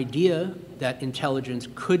assumes the idea that intelligence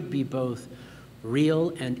could be both real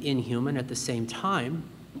and inhuman at the same time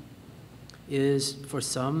is, for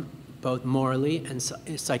some, both morally and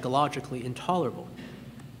psychologically intolerable.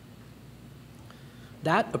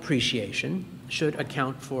 That appreciation should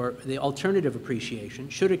account for, the alternative appreciation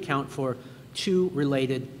should account for two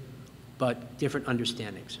related but different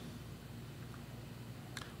understandings.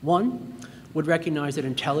 One would recognize that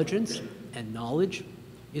intelligence and knowledge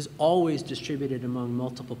is always distributed among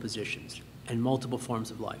multiple positions and multiple forms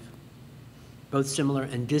of life, both similar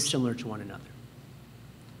and dissimilar to one another.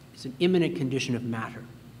 It's an immanent condition of matter,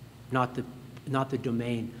 not the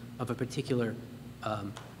domain of a particular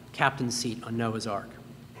captain's seat on Noah's Ark.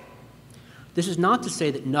 This is not to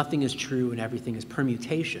say that nothing is true and everything is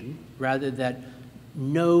permutation, rather that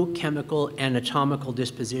no chemical anatomical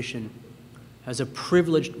disposition has a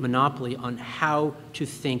privileged monopoly on how to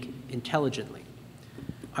think intelligently.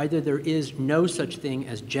 Either there is no such thing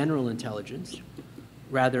as general intelligence,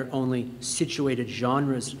 rather only situated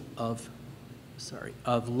genres of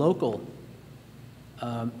local,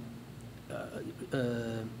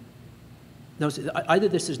 either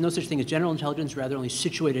this is no such thing as general intelligence, rather only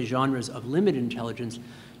situated genres of limited intelligence,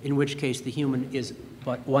 in which case the human is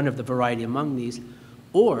but one of the variety among these,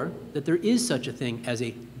 or that there is such a thing as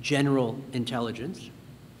a general intelligence,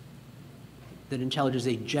 that intelligence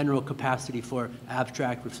is a general capacity for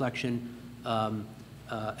abstract reflection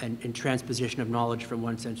and transposition of knowledge from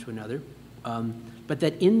one sense to another, but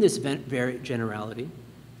that in this very generality,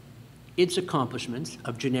 its accomplishments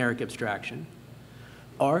of generic abstraction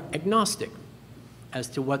are agnostic as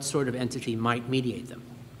to what sort of entity might mediate them.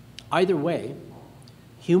 Either way,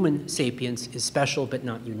 human sapience is special but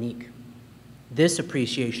not unique. This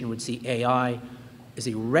appreciation would see AI as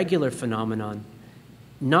a regular phenomenon,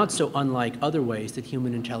 not so unlike other ways that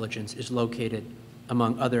human intelligence is located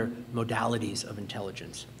among other modalities of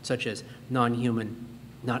intelligence, such as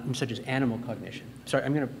such as animal cognition. Sorry,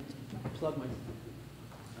 I'm going to plug my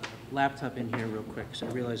laptop in here real quick, because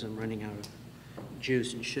I realize I'm running out of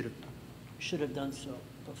juice and should have done so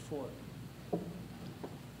before.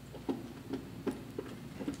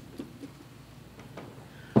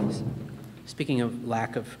 Speaking of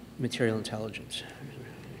lack of material intelligence.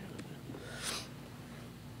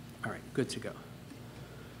 All right, good to go.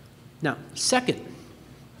 Now, second,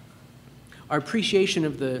 our appreciation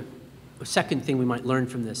of the second thing we might learn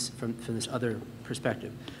from this other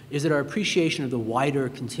perspective is that our appreciation of the wider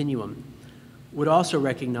continuum would also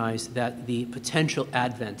recognize that the potential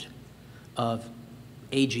advent of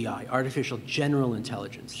AGI, artificial general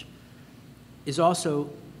intelligence, is also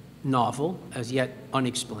novel, as yet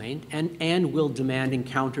unexplained, and will demand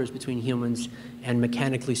encounters between humans and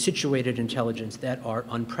mechanically situated intelligence that are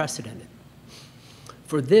unprecedented.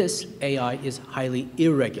 For this, AI is highly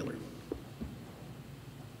irregular.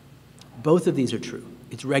 Both of these are true.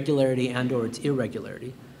 Its regularity and/or its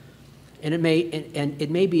irregularity. And it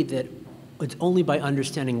may be that it's only by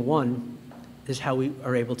understanding one is how we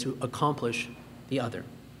are able to accomplish the other.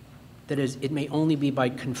 That is, it may only be by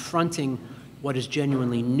confronting what is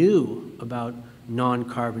genuinely new about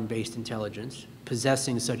non-carbon-based intelligence,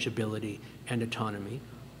 possessing such ability and autonomy,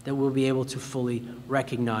 that we'll be able to fully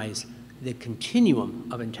recognize the continuum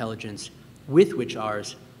of intelligence with which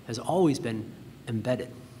ours has always been embedded.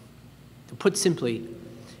 Put simply,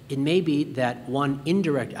 it may be that one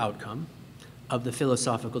indirect outcome of the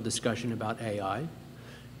philosophical discussion about AI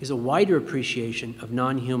is a wider appreciation of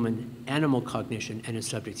non-human animal cognition and its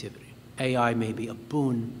subjectivity. AI may be a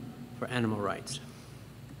boon for animal rights.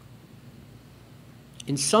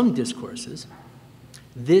 In some discourses,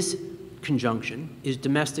 this conjunction is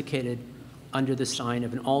domesticated under the sign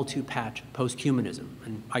of an all-too-pat post-humanism,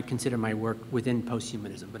 and I consider my work within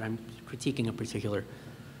post-humanism, but I'm critiquing a particular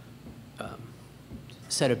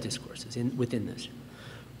set of discourses within this,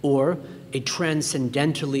 or a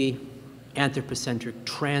transcendentally anthropocentric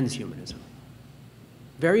transhumanism.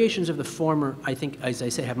 Variations of the former, I think, as I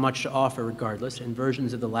say, have much to offer regardless, and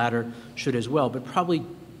versions of the latter should as well, but probably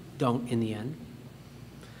don't in the end.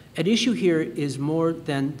 At issue here is more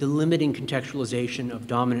than the limiting contextualization of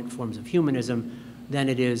dominant forms of humanism than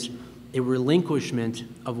it is a relinquishment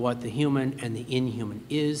of what the human and the inhuman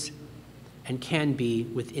is and can be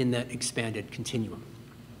within that expanded continuum.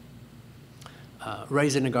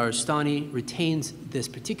 Reza Negarestani retains this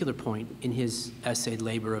particular point in his essay,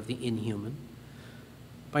 Labor of the Inhuman,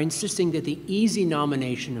 by insisting that the easy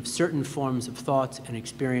nomination of certain forms of thought and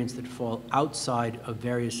experience that fall outside of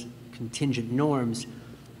various contingent norms,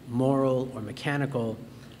 moral or mechanical,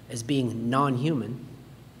 as being non-human,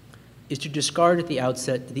 is to discard at the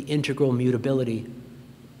outset the integral mutability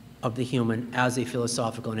of the human as a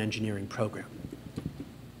philosophical and engineering program.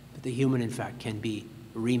 That the human, in fact, can be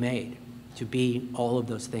remade to be all of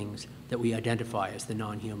those things that we identify as the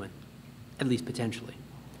non-human, at least potentially.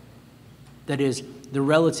 That is, the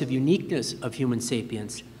relative uniqueness of human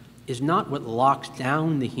sapience is not what locks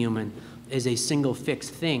down the human as a single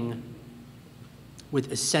fixed thing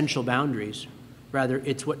with essential boundaries. Rather,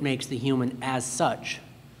 it's what makes the human as such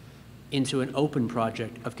into an open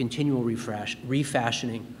project of continual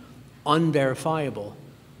refashioning, unverifiable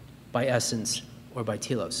by essence or by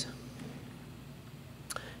telos.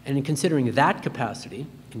 And in considering that capacity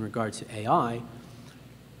in regards to AI,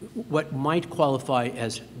 what might qualify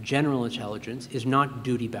as general intelligence is not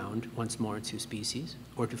duty-bound, once more, to species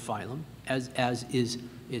or to phylum, as is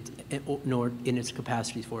it, nor in its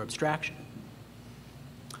capacity for abstraction.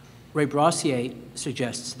 Ray Brassier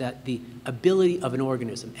suggests that the ability of an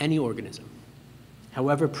organism, any organism,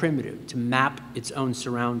 however primitive, to map its own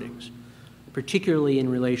surroundings, particularly in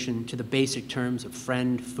relation to the basic terms of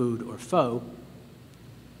friend, food, or foe,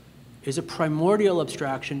 is a primordial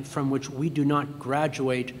abstraction from which we do not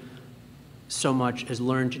graduate so much as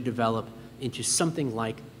learn to develop into something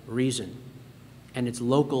like reason and its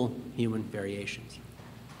local human variations.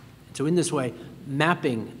 And so in this way,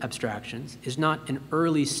 mapping abstractions is not an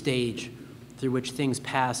early stage through which things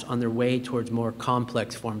pass on their way towards more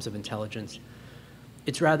complex forms of intelligence.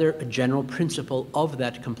 It's rather a general principle of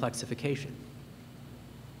that complexification.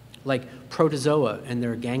 Like protozoa and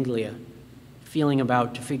their ganglia feeling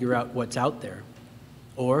about to figure out what's out there,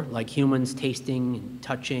 or like humans tasting and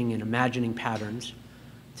touching and imagining patterns,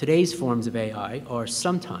 today's forms of AI are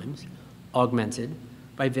sometimes augmented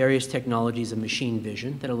by various technologies of machine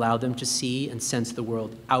vision that allow them to see and sense the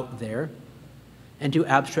world out there and to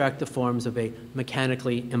abstract the forms of a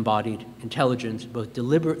mechanically embodied intelligence, both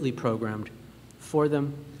deliberately programmed for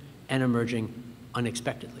them and emerging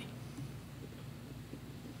unexpectedly.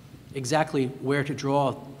 Exactly where to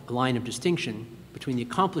draw a line of distinction between the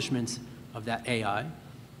accomplishments of that AI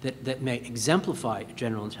that may exemplify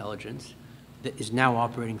general intelligence that is now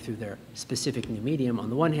operating through their specific new medium on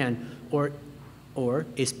the one hand, or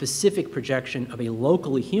a specific projection of a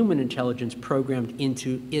locally human intelligence programmed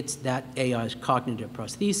into that AI's cognitive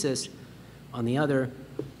prosthesis on the other,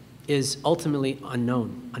 is ultimately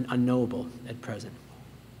unknown and unknowable at present.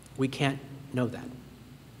 We can't know that.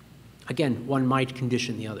 Again, one might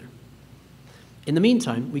condition the other. In the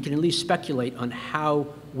meantime, we can at least speculate on how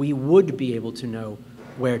we would be able to know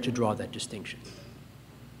where to draw that distinction.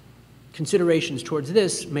 Considerations towards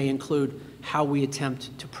this may include how we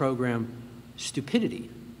attempt to program stupidity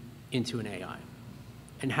into an AI,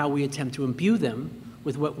 and how we attempt to imbue them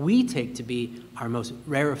with what we take to be our most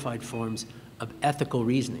rarefied forms of ethical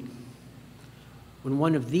reasoning. When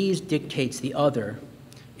one of these dictates the other,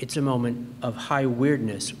 it's a moment of high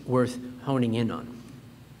weirdness worth honing in on.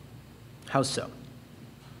 How so?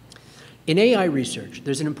 In AI research,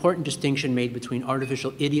 there's an important distinction made between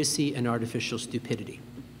artificial idiocy and artificial stupidity.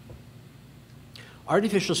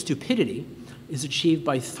 Artificial stupidity is achieved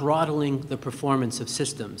by throttling the performance of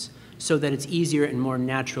systems so that it's easier and more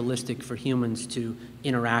naturalistic for humans to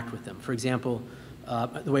interact with them. For example,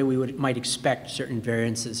 the way we might expect certain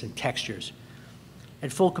variances in textures.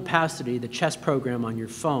 At full capacity, the chess program on your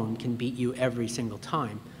phone can beat you every single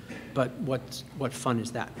time, but what fun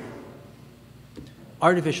is that?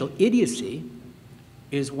 Artificial idiocy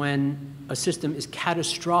is when a system is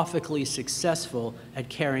catastrophically successful at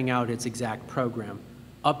carrying out its exact program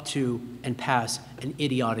up to and past an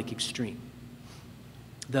idiotic extreme.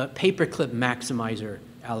 The paperclip maximizer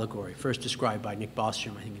allegory, first described by Nick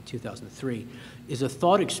Bostrom, I think in 2003, is a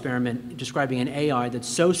thought experiment describing an AI that's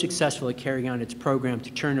so successful at carrying out its program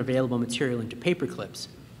to turn available material into paperclips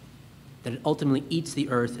that it ultimately eats the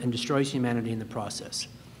earth and destroys humanity in the process.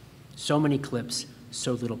 So many clips,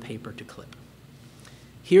 so little paper to clip.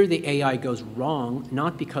 Here the AI goes wrong,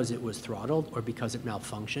 not because it was throttled or because it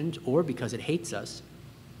malfunctioned or because it hates us,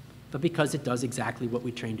 but because it does exactly what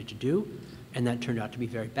we trained it to do, and that turned out to be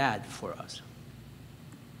very bad for us.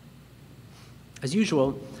 As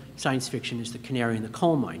usual, science fiction is the canary in the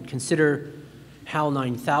coal mine. Consider HAL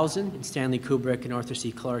 9000 in Stanley Kubrick and Arthur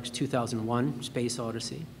C. Clarke's 2001 Space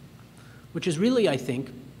Odyssey, which is really, I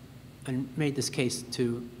think, and made this case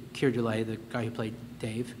to Keir Dullea, the guy who played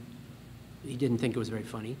Dave. He didn't think it was very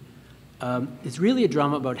funny. It's really a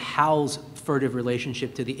drama about HAL's furtive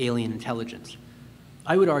relationship to the alien intelligence.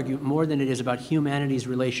 I would argue more than it is about humanity's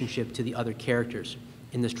relationship to the other characters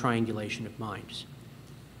in this triangulation of minds.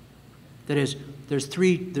 That is, there's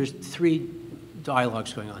three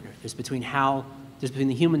dialogues going on here. There's between HAL, there's between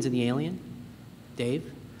the humans and the alien,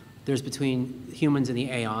 Dave. There's between humans and the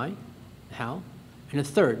AI, HAL. And a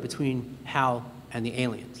third between HAL and the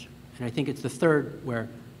aliens. And I think it's the third where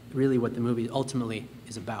really what the movie ultimately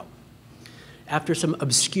is about. After some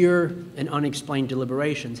obscure and unexplained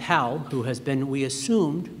deliberations, Hal, who has been, we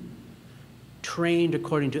assumed, trained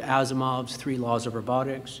according to Asimov's 3 laws of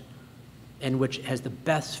robotics, and which has the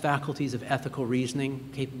best faculties of ethical reasoning,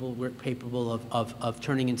 capable of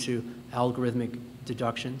turning into algorithmic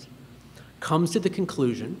deductions, comes to the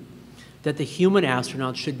conclusion that the human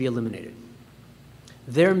astronauts should be eliminated.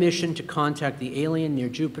 Their mission to contact the alien near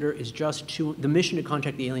Jupiter is just too, the mission to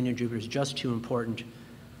contact the alien near Jupiter is just too important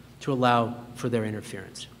to allow for their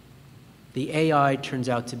interference. The AI turns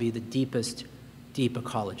out to be the deepest deep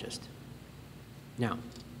ecologist. Now,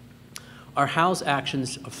 are Hal's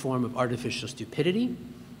actions a form of artificial stupidity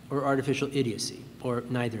or artificial idiocy, or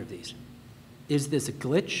neither of these? Is this a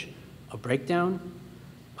glitch, a breakdown,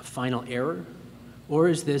 a final error, or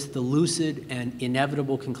is this the lucid and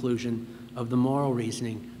inevitable conclusion of the moral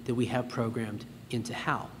reasoning that we have programmed into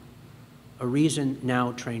Hal, a reason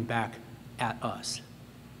now trained back at us?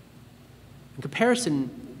 In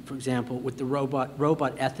comparison, for example, with the robot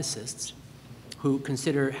ethicists who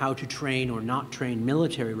consider how to train or not train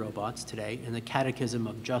military robots today in the Catechism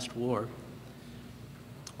of Just War,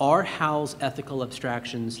 are Hal's ethical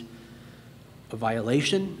abstractions a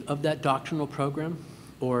violation of that doctrinal program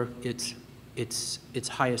or its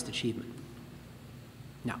highest achievement?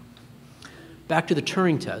 Now, back to the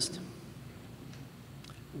Turing test.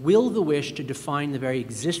 Will the wish to define the very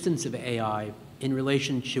existence of AI in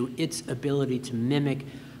relation to its ability to mimic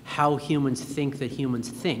how humans think that humans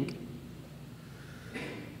think,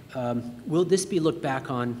 will this be looked back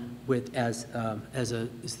on with as a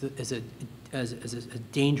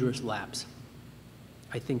dangerous lapse?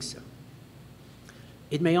 I think so.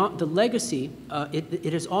 It may, the legacy,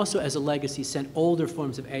 it has also as a legacy sent older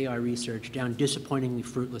forms of AI research down disappointingly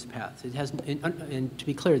fruitless paths. It has, and to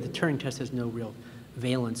be clear, the Turing test has no real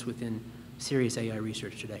valence within serious AI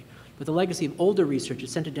research today. But the legacy of older research has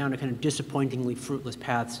sent it down a kind of disappointingly fruitless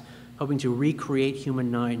paths, hoping to recreate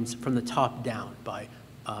human minds from the top down by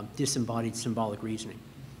disembodied symbolic reasoning.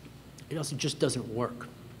 It also just doesn't work.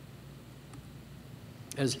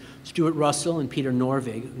 As Stuart Russell and Peter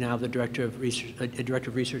Norvig, now the director of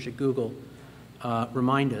research at Google,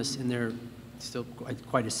 remind us in their still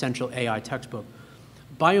quite essential AI textbook,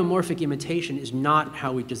 biomorphic imitation is not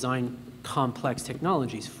how we design complex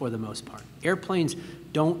technologies for the most part. Airplanes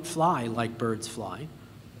don't fly like birds fly,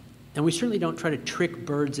 and we certainly don't try to trick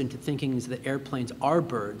birds into thinking that airplanes are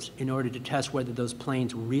birds in order to test whether those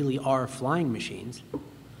planes really are flying machines.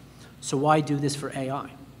 So why do this for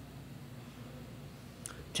AI?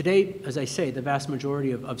 Today, as I say, the vast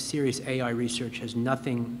majority of serious AI research has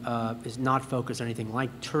nothing, is not focused on anything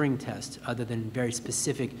like Turing tests other than very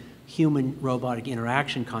specific human-robotic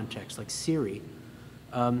interaction contexts like Siri.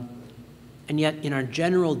 And yet, in our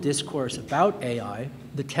general discourse about AI,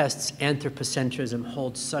 the test's anthropocentrism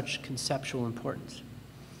holds such conceptual importance.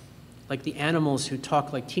 Like the animals who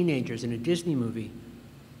talk like teenagers in a Disney movie,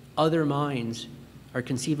 other minds are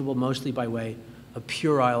conceivable mostly by way of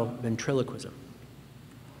puerile ventriloquism.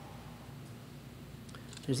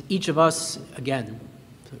 There's each of us, again,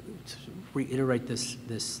 to reiterate this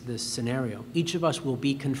scenario, each of us will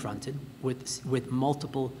be confronted with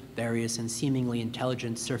multiple various and seemingly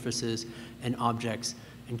intelligent surfaces and objects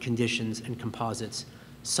and conditions and composites,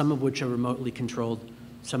 some of which are remotely controlled,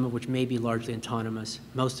 some of which may be largely autonomous,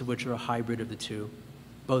 most of which are a hybrid of the two,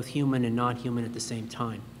 both human and non-human at the same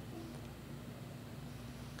time.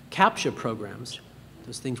 CAPTCHA programs,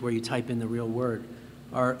 those things where you type in the real word,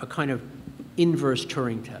 are a kind of inverse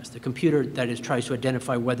Turing test, a computer that tries to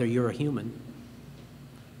identify whether you're a human,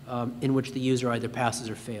 in which the user either passes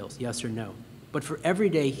or fails, yes or no. But for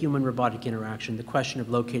everyday human-robotic interaction, the question of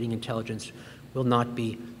locating intelligence will not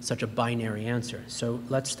be such a binary answer. So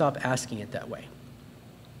let's stop asking it that way.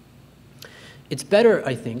 It's better,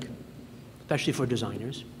 I think, especially for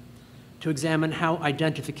designers, to examine how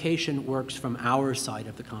identification works from our side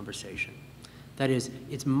of the conversation. That is,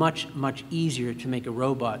 it's much, much easier to make a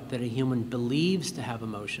robot that a human believes to have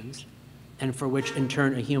emotions, and for which, in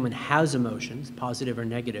turn, a human has emotions, positive or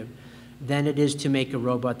negative, than it is to make a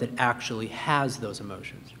robot that actually has those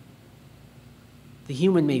emotions. The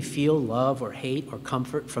human may feel love or hate or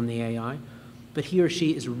comfort from the AI, but he or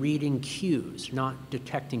she is reading cues, not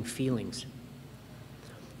detecting feelings.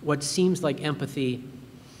 What seems like empathy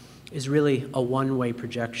is really a one-way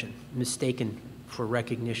projection, mistaken for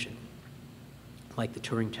recognition, like the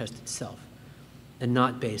Turing test itself, and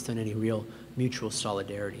not based on any real mutual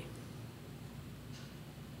solidarity.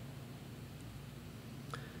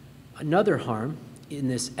 Another harm in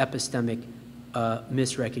this epistemic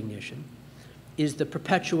misrecognition is the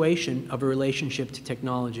perpetuation of a relationship to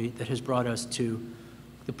technology that has brought us to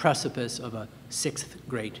the precipice of a sixth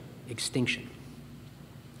great extinction.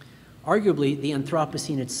 Arguably, the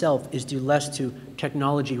Anthropocene itself is due less to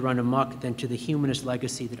technology run amok than to the humanist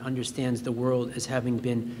legacy that understands the world as having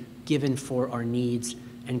been given for our needs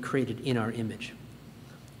and created in our image.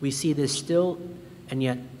 We see this still, and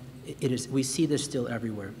yet we see this still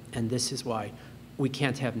everywhere, and this is why we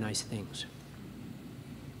can't have nice things.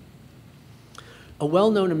 A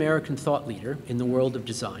well-known American thought leader in the world of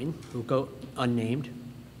design, who'll go unnamed,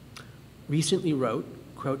 recently wrote,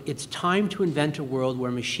 quote, "It's time to invent a world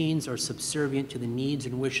where machines are subservient to the needs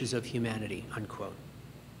and wishes of humanity," unquote.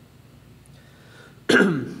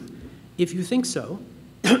 If you think so,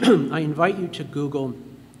 I invite you to Google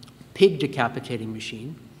pig decapitating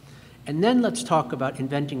machine, and then let's talk about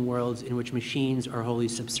inventing worlds in which machines are wholly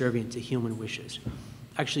subservient to human wishes.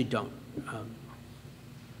 Actually, don't.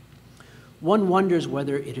 One wonders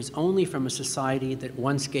whether it is only from a society that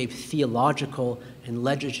once gave theological and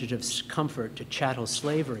legislative comfort to chattel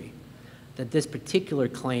slavery that this particular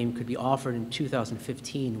claim could be offered in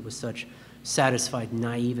 2015 with such satisfied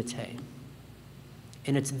naivete.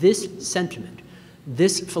 And it's this sentiment,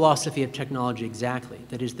 this philosophy of technology exactly,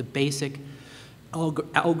 that is the basic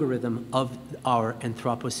algorithm of our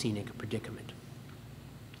Anthropocenic predicament.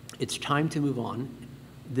 It's time to move on.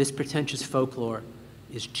 This pretentious folklore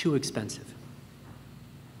is too expensive.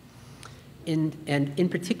 And in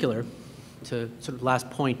particular, to sort of last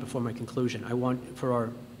point before my conclusion, I want, for our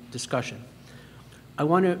discussion, I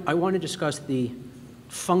want to discuss the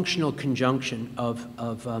functional conjunction of,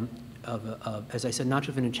 as I said, not just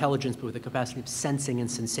of an intelligence, but with the capacity of sensing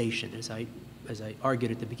and sensation, as I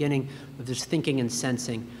argued at the beginning, of this thinking and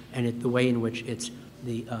sensing, and the way in which it's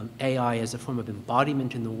the AI as a form of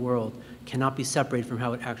embodiment in the world cannot be separated from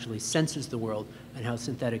how it actually senses the world, and how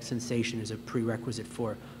synthetic sensation is a prerequisite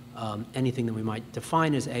for anything that we might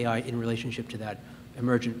define as AI in relationship to that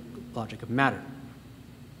emergent logic of matter.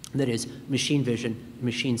 That is, machine vision,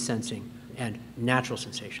 machine sensing, and natural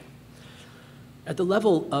sensation. At the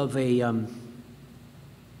level of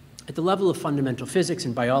fundamental physics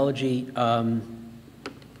and biology,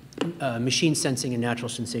 machine sensing and natural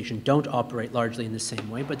sensation don't operate largely in the same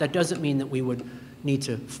way, but that doesn't mean that we would need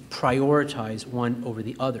to prioritize one over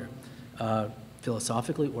the other,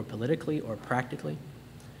 philosophically or politically or practically.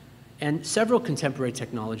 And several contemporary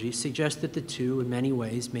technologies suggest that the two, in many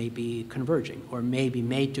ways, may be converging or may be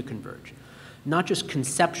made to converge. Not just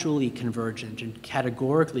conceptually convergent and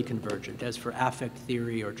categorically convergent, as for affect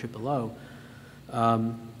theory or O,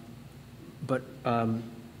 but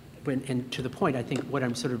and to the point, I think what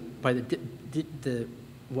I'm sort of, by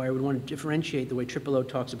why I would want to differentiate the way O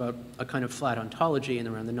talks about a kind of flat ontology and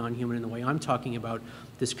around the non-human, and the way I'm talking about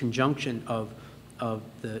this conjunction of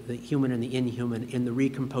the human and the inhuman in the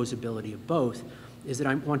recomposability of both, is that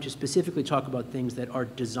I want to specifically talk about things that are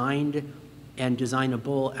designed and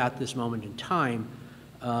designable at this moment in time.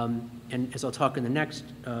 And as I'll talk in the next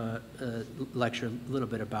lecture a little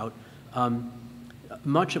bit about,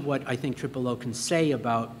 much of what I think O can say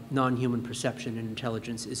about non-human perception and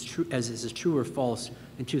intelligence is true, is true or false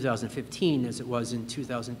in 2015 as it was in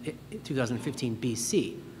 2015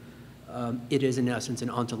 BC. It is, in essence, an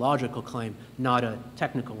ontological claim, not a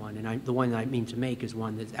technical one. And the one I mean to make is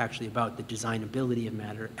one that's actually about the designability of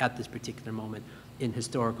matter at this particular moment in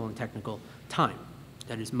historical and technical time.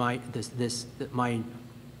 That is mine, as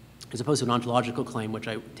opposed to an ontological claim, which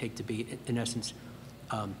I take to be, in essence,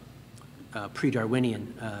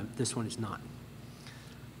 pre-Darwinian. This one is not.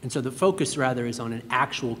 And so the focus, rather, is on an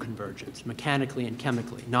actual convergence, mechanically and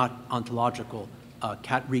chemically, not ontological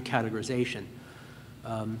recategorization.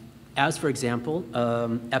 As, for example,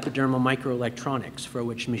 epidermal microelectronics, for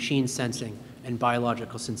which machine sensing and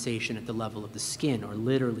biological sensation at the level of the skin are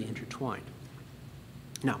literally intertwined.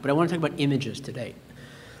 Now, but I want to talk about images today.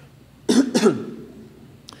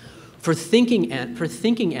 For thinking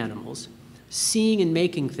animals, seeing and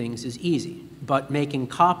making things is easy, but making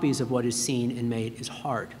copies of what is seen and made is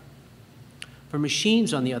hard. For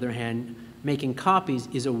machines, on the other hand, making copies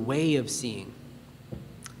is a way of seeing,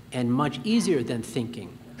 and much easier than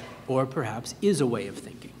thinking, or perhaps is a way of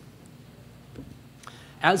thinking.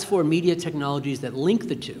 As for media technologies that link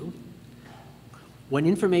the two, when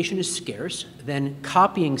information is scarce, then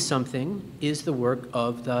copying something is the work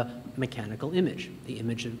of the mechanical image, the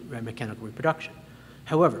image of mechanical reproduction.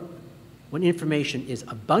 However, when information is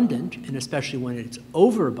abundant, and especially when it's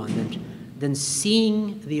overabundant, then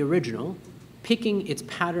seeing the original, picking its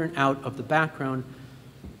pattern out of the background,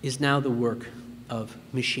 is now the work of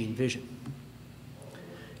machine vision.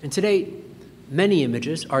 And today, many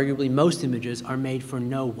images, arguably most images, are made for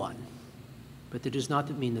no one. But that does not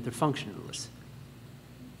mean that they're functionless.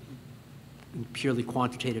 In purely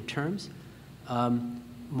quantitative terms,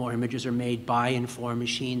 more images are made by and for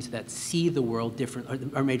machines that see the world different,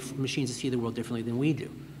 or are made for machines that see the world differently than we do,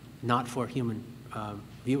 not for human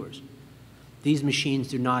viewers. These machines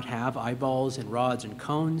do not have eyeballs and rods and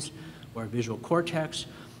cones or a visual cortex,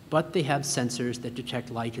 but they have sensors that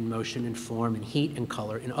detect light and motion and form and heat and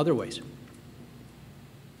color in other ways.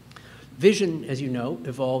 Vision, as you know,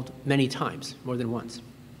 evolved many times, more than once.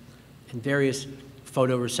 And various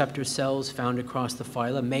photoreceptor cells found across the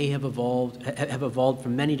phyla may have evolved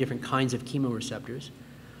from many different kinds of chemoreceptors,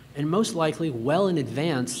 and most likely well in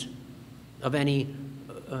advance of any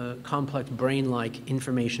complex brain-like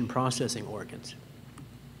information processing organs.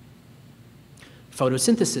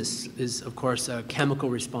 Photosynthesis is, of course, a chemical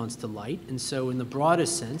response to light, and so in the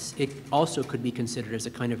broadest sense, it also could be considered as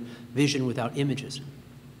a kind of vision without images.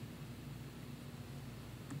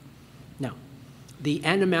 Now, the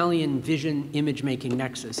animalian vision image-making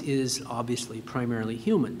nexus is obviously primarily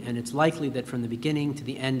human, and it's likely that from the beginning to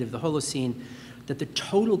the end of the Holocene, that the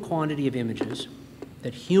total quantity of images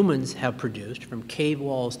that humans have produced, from cave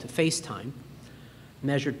walls to FaceTime,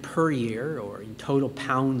 measured per year or in total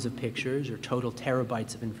pounds of pictures or total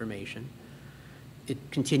terabytes of information, it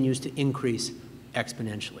continues to increase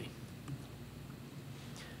exponentially.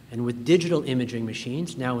 And with digital imaging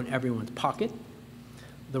machines now in everyone's pocket,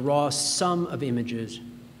 the raw sum of images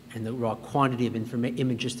and the raw quantity of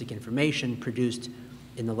imagistic information produced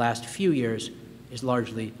in the last few years is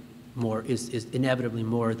largely more, is inevitably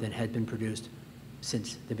more than had been produced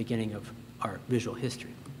since the beginning of our visual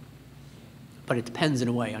history. But it depends in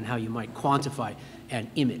a way on how you might quantify an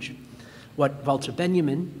image. What Walter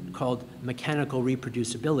Benjamin called mechanical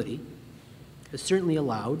reproducibility has certainly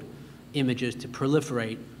allowed images to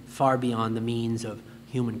proliferate far beyond the means of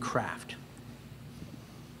human craft.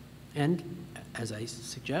 And as I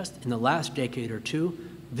suggest, in the last decade or two,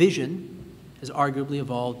 vision has arguably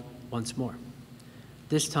evolved once more.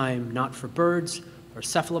 This time not for birds or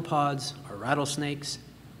cephalopods or rattlesnakes,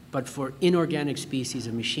 but for inorganic species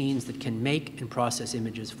of machines that can make and process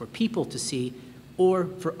images for people to see or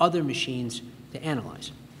for other machines to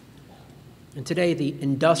analyze. And today, the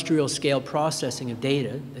industrial scale processing of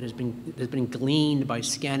data that has been gleaned by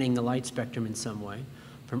scanning the light spectrum in some way,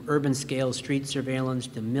 from urban scale street surveillance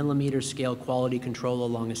to millimeter scale quality control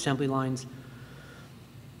along assembly lines,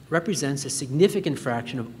 represents a significant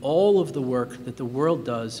fraction of all of the work that the world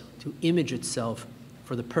does to image itself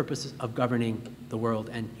for the purposes of governing the world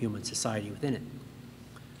and human society within it.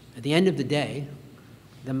 At the end of the day,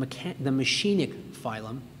 the machinic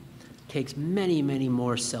phylum takes many, many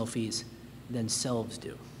more selfies than selves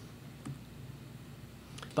do.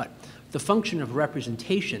 But the function of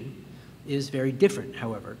representation is very different,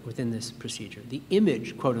 however, within this procedure. The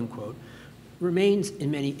image, quote unquote, remains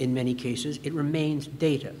in many cases, it remains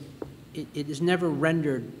data. It is never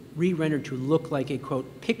re-rendered to look like a,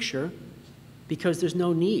 quote, picture, because there's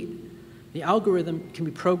no need. The algorithm can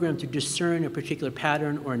be programmed to discern a particular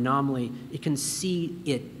pattern or anomaly. It can see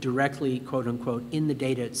it directly, quote unquote, in the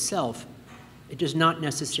data itself. It does not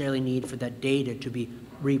necessarily need for that data to be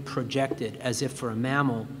reprojected as if for a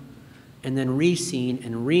mammal and then re-seen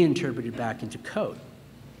and reinterpreted back into code.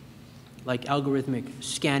 Like algorithmic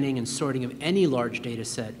scanning and sorting of any large data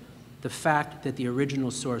set, the fact that the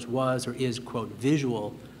original source was or is, quote,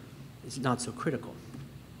 visual is not so critical.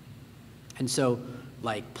 And so,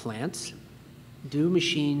 like plants, do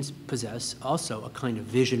machines possess also a kind of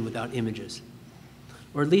vision without images?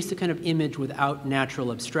 Or at least a kind of image without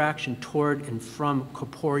natural abstraction toward and from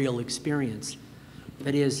corporeal experience,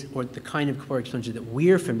 that is, or the kind of corporeal experience that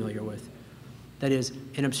we're familiar with, that is,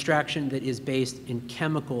 an abstraction that is based in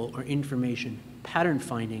chemical or information pattern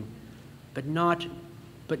finding, but not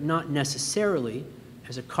necessarily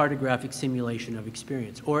as a cartographic simulation of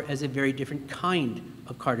experience, or as a very different kind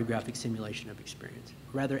of cartographic simulation of experience,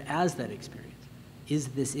 rather as that experience. Is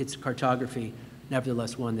this its cartography,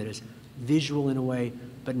 nevertheless one that is visual in a way,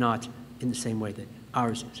 but not in the same way that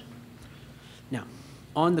ours is? Now,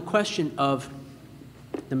 on the question of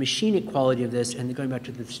the machinic quality of this, and going back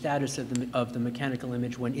to the status of the mechanical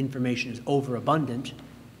image when information is overabundant,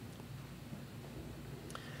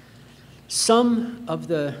 some of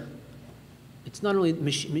the, it's not only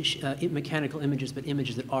mechanical images, but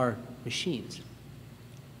images that are machines.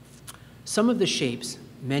 Some of the shapes,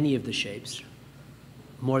 many of the shapes,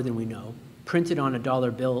 more than we know, printed on a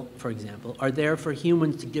dollar bill, for example, are there for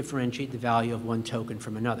humans to differentiate the value of one token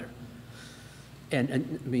from another.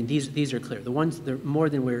 And I mean, these are clear. The ones that are more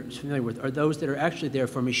than we're familiar with are those that are actually there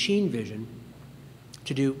for machine vision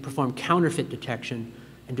to perform counterfeit detection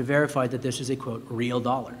and to verify that this is a, quote, real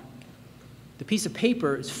dollar. The piece of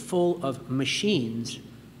paper is full of machines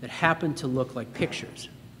that happen to look like pictures.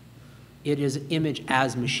 it is image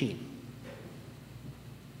as machine.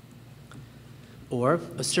 Or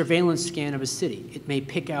a surveillance scan of a city. It may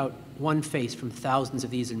pick out one face from thousands of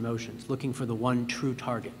these in motions, looking for the one true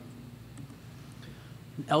target.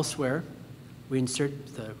 Elsewhere, we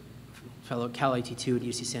insert the fellow Cal 82 at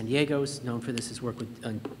UC San Diego, is known for this, his work with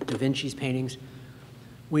Da Vinci's paintings.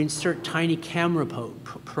 We insert tiny camera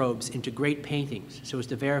probes into great paintings so as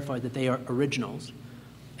to verify that they are originals,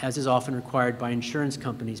 as is often required by insurance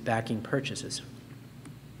companies backing purchases.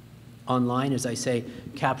 Online, as I say,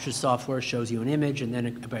 capture software shows you an image, and then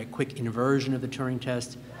a very quick inversion of the Turing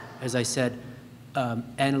test, as I said,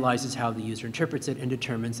 analyzes how the user interprets it and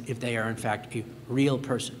determines if they are in fact a real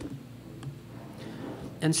person.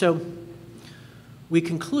 And so we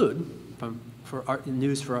conclude,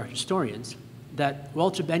 news for our historians, that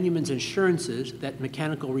Walter Benjamin's assurances that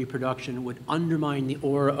mechanical reproduction would undermine the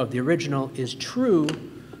aura of the original is true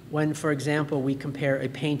when, for example, we compare a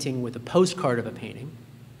painting with a postcard of a painting.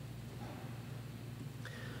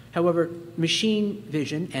 However, machine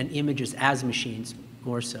vision and images as machines,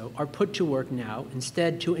 more so, are put to work now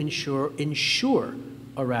instead to ensure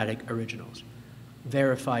erratic originals,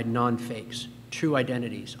 verified non-fakes, true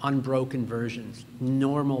identities, unbroken versions,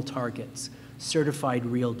 normal targets, certified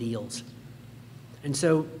real deals. And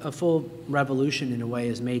so a full revolution, in a way,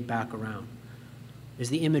 is made back around. As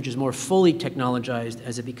the image is more fully technologized,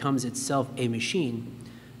 as it becomes itself a machine,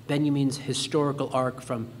 Benjamin's historical arc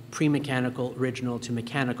from pre-mechanical original to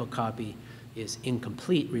mechanical copy is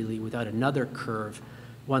incomplete, really, without another curve,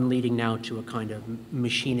 one leading now to a kind of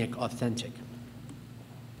machinic authentic.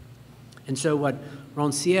 And so what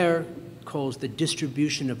Rancière calls the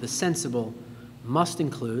distribution of the sensible must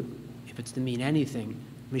include, if it's to mean anything,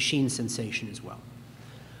 machine sensation as well.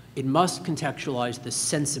 It must contextualize the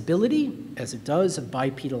sensibility, as it does, of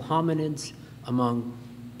bipedal hominids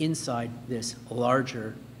inside this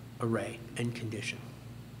larger array and condition,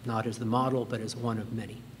 not as the model, but as one of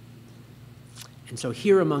many. And so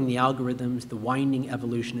here among the algorithms, the winding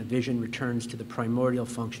evolution of vision returns to the primordial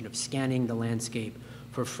function of scanning the landscape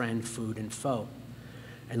for friend, food, and foe,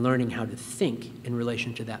 and learning how to think in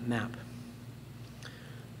relation to that map.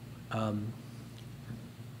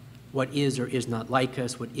 What is or is not like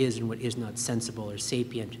us, what is and what is not sensible or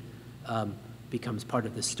sapient, becomes part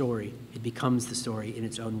of the story. It becomes the story in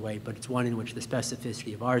its own way, but it's one in which the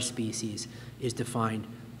specificity of our species is defined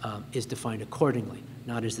accordingly,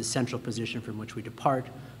 not as the central position from which we depart,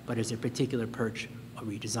 but as a particular perch, a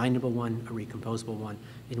redesignable one, a recomposable one,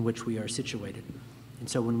 in which we are situated. And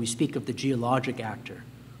so when we speak of the geologic actor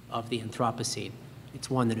of the Anthropocene, it's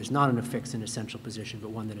one that is not in a fixed and essential position,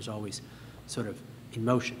 but one that is always sort of in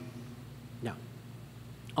motion. Now,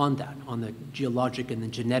 on the geologic and the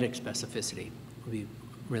genetic specificity, will be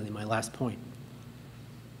really my last point.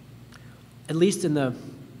 At least in the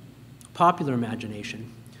popular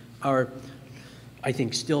imagination, our, I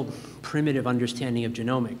think, still primitive understanding of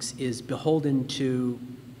genomics is beholden to,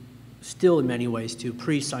 still in many ways, to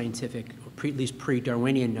pre-scientific, or at least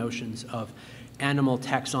pre-Darwinian notions of animal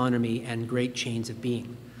taxonomy and great chains of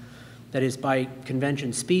being. That is, by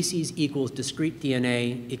convention, species equals discrete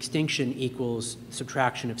DNA, extinction equals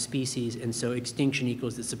subtraction of species, and so extinction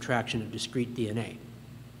equals the subtraction of discrete DNA.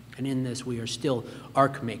 And in this, we are still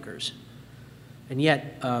arc makers. And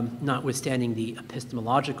yet, notwithstanding the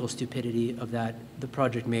epistemological stupidity of that, the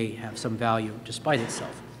project may have some value despite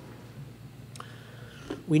itself.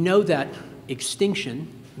 We know that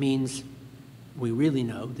extinction means, we really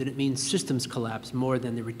know that it means systems collapse more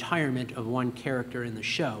than the retirement of one character in the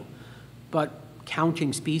show. But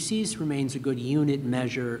counting species remains a good unit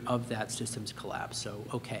measure of that systems collapse, so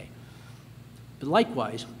okay. But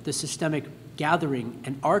likewise, the systemic gathering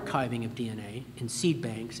and archiving of DNA in seed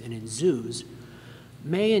banks and in zoos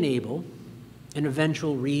may enable an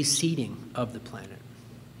eventual reseeding of the planet.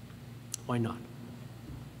 Why not?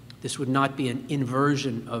 This would not be an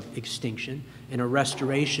inversion of extinction and a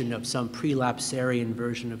restoration of some prelapsarian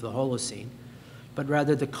version of the Holocene, but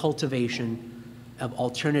rather the cultivation of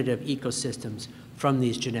alternative ecosystems from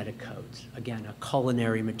these genetic codes. Again, a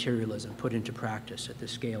culinary materialism put into practice at the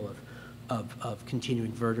scale of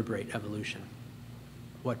continuing vertebrate evolution.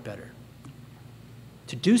 What better?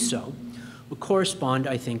 To do so would correspond,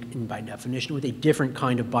 I think, by definition, with a different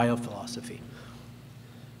kind of biophilosophy,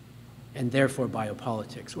 and therefore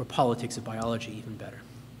biopolitics, or politics of biology, even better.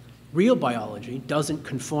 Real biology doesn't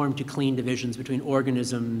conform to clean divisions between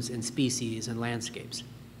organisms and species and landscapes.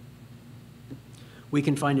 We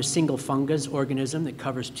can find a single fungus organism that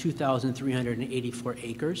covers 2,384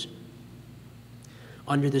 acres.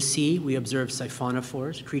 Under the sea, we observe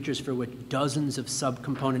siphonophores, creatures for which dozens of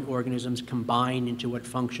subcomponent organisms combine into what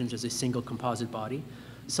functions as a single composite body.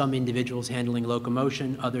 some individuals handling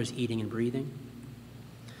locomotion, others eating and breathing.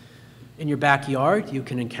 In your backyard, you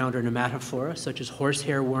can encounter nematophora, such as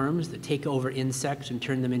horsehair worms that take over insects and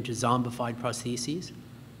turn them into zombified prostheses.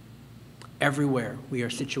 Everywhere, we are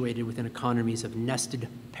situated within economies of nested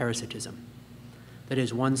parasitism. That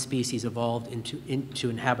is, one species evolved to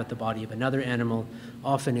inhabit the body of another animal,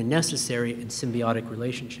 often in necessary and symbiotic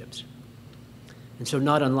relationships. And so,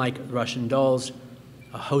 not unlike Russian dolls,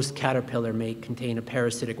 a host caterpillar may contain a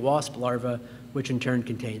parasitic wasp larva, which in turn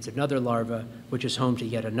contains another larva, which is home to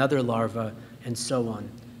yet another larva, and so on,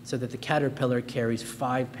 so that the caterpillar carries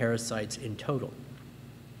 5 parasites in total.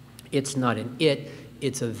 It's not an it,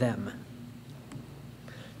 it's a them.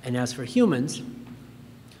 And as for humans,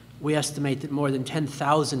 we estimate that more than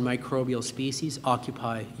 10,000 microbial species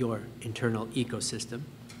occupy your internal ecosystem,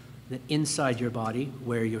 that inside your body,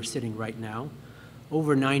 where you're sitting right now,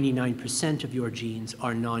 over 99% of your genes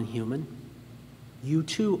are non-human. You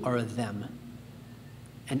too are a them.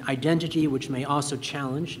 An identity which may also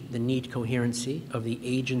challenge the neat coherency of the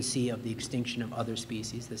agency of the extinction of other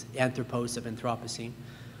species, this anthropos of Anthropocene,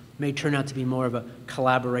 may turn out to be more of a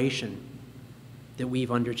collaboration that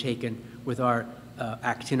we've undertaken with our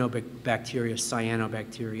actinobacteria,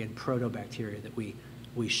 cyanobacteria, and protobacteria that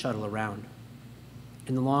we shuttle around.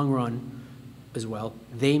 In the long run, as well,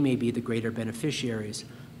 they may be the greater beneficiaries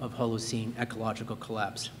of Holocene ecological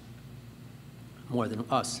collapse, more than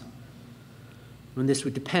us. And this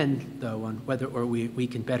would depend, though, on whether we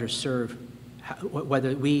can better serve,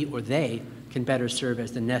 whether we or they can better serve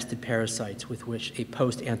as the nested parasites with which a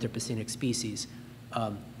post-Anthropocenic species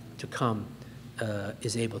to come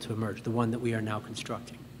is able to emerge, the one that we are now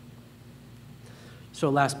constructing. So,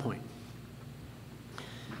 last point.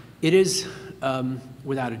 It is,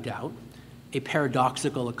 without a doubt, a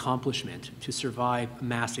paradoxical accomplishment to survive a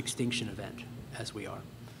mass extinction event, as we are.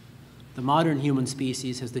 The modern human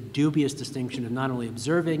species has the dubious distinction of not only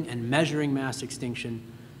observing and measuring mass extinction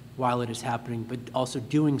while it is happening, but also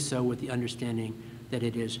doing so with the understanding that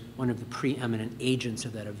it is one of the preeminent agents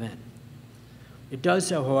of that event. It does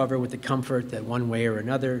so, however, with the comfort that one way or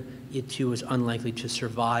another, it too is unlikely to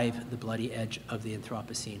survive the bloody edge of the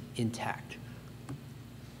Anthropocene intact.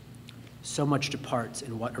 So much departs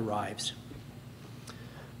in what arrives.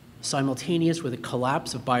 Simultaneous with the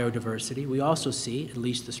collapse of biodiversity, we also see, at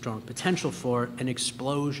least the strong potential for, an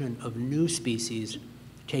explosion of new species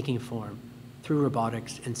taking form through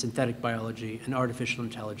robotics and synthetic biology and artificial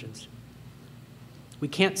intelligence. We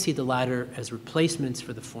can't see the latter as replacements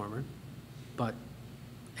for the former,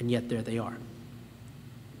 and yet there they are.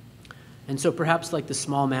 And so perhaps like the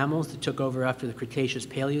small mammals that took over after the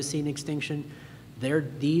Cretaceous-Paleocene extinction,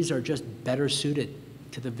 these are just better suited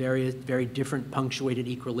to the very different punctuated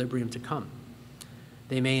equilibrium to come.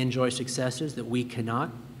 They may enjoy successes that we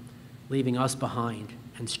cannot, leaving us behind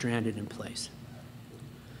and stranded in place.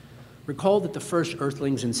 Recall that the first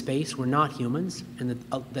Earthlings in space were not humans, and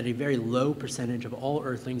that a very low percentage of all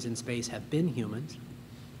Earthlings in space have been humans.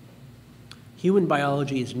 Human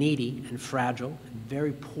biology is needy and fragile and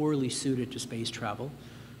very poorly suited to space travel,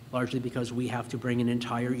 largely because we have to bring an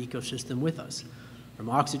entire ecosystem with us, from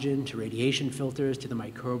oxygen to radiation filters to the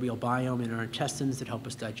microbial biome in our intestines that help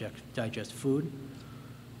us digest food.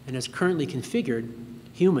 And as currently configured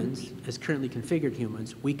humans,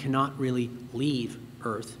 we cannot really leave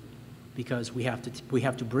Earth because we have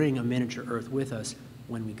to bring a miniature Earth with us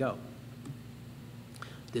when we go.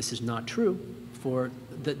 This is not true for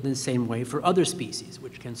the same way for other species,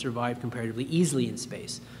 which can survive comparatively easily in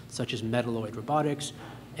space, such as metalloid robotics,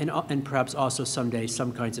 and perhaps also someday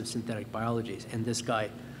some kinds of synthetic biologies, and this guy,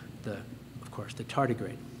 of course, the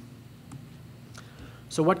tardigrade.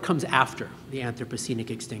 So what comes after the Anthropocenic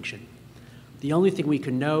extinction? The only thing we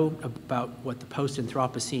can know about what the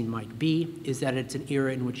post-Anthropocene might be is that it's an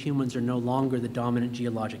era in which humans are no longer the dominant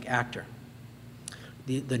geologic actor.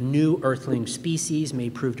 The new Earthling species may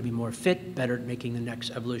prove to be more fit, better at making the next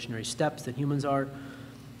evolutionary steps than humans are,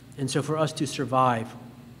 and so for us to survive,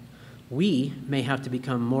 we may have to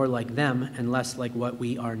become more like them and less like what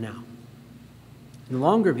we are now. In the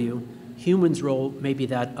longer view, humans' role may be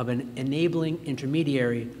that of an enabling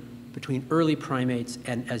intermediary between early primates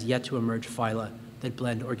and as yet to emerge phyla that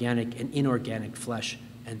blend organic and inorganic flesh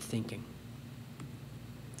and thinking.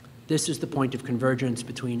 This is the point of convergence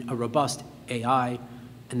between a robust AI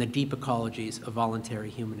and the deep ecologies of voluntary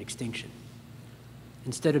human extinction.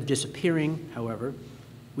 Instead of disappearing, however,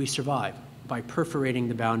 we survive by perforating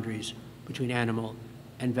the boundaries between animal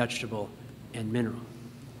and vegetable and mineral.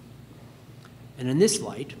 And in this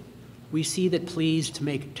light, we see that pleas to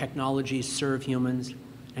make technologies serve humans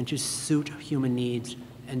and to suit human needs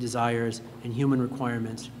and desires and human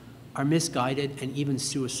requirements are misguided and even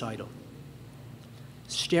suicidal.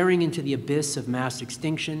 Staring into the abyss of mass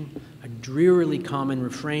extinction, a drearily common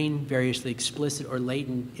refrain, variously explicit or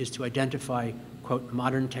latent, is to identify, quote,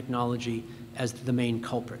 modern technology as the main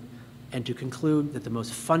culprit, and to conclude that the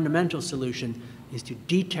most fundamental solution is to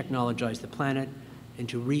de-technologize the planet and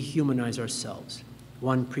to rehumanize ourselves,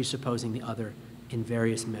 one presupposing the other in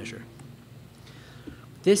various measure.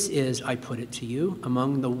 This is, I put it to you,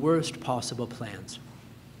 among the worst possible plans,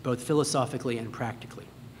 both philosophically and practically.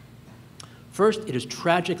 First, it is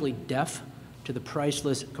tragically deaf to the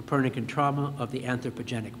priceless Copernican trauma of the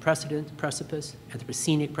anthropogenic precipice,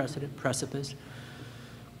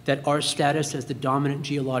 that our status as the dominant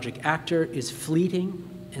geologic actor is fleeting,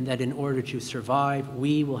 and that in order to survive,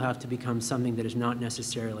 we will have to become something that is not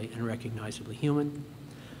necessarily and recognizably human.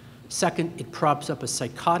 Second, it props up a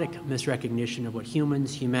psychotic misrecognition of what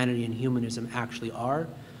humans, humanity, and humanism actually are.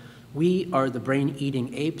 We are the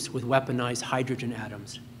brain-eating apes with weaponized hydrogen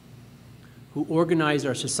atoms, who organize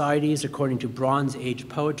our societies according to Bronze Age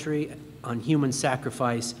poetry on human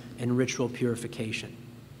sacrifice and ritual purification.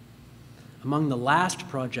 Among the last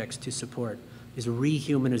projects to support is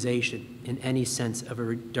rehumanization in any sense of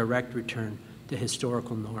a direct return to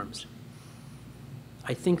historical norms.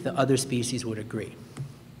 I think the other species would agree.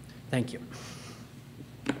 Thank you.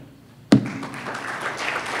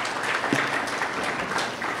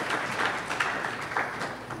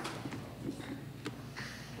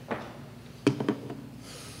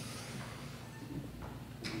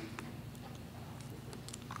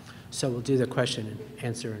 So we'll do the question and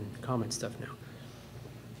answer and comment stuff now.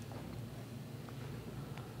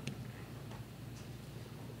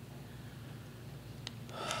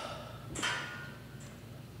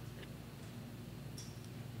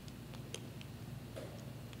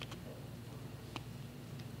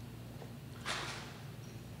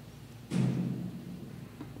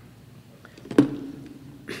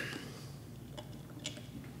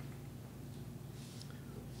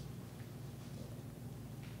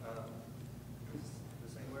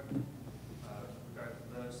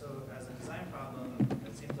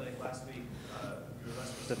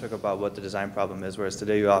 About what the design problem is, whereas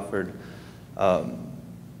today you offered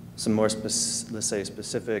some more, let's say,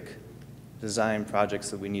 specific design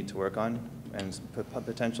projects that we need to work on and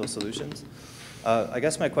potential solutions. I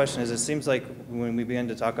guess my question is, it seems like when we begin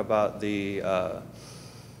to talk about the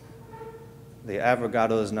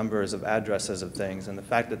Avogadro's numbers of addresses of things and the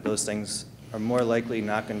fact that those things are more likely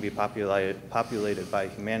not going to be populated by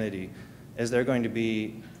humanity, is there going to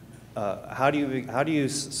be how do you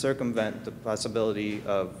circumvent the possibility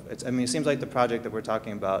of, I mean, it seems like the project that we're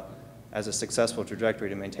talking about as a successful trajectory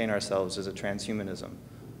to maintain ourselves is a transhumanism,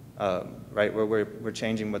 right, where we're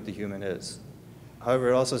changing what the human is.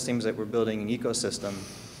 However, it also seems that we're building an ecosystem,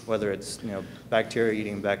 whether it's, you know, bacteria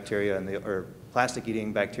eating bacteria or plastic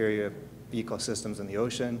eating bacteria ecosystems in the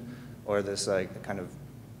ocean, or this like kind of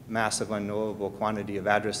massive unknowable quantity of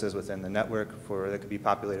addresses within the network that could be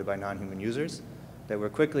populated by non-human users, that we're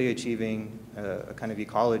quickly achieving a kind of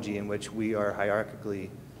ecology in which we are hierarchically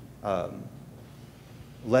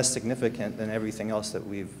less significant than everything else that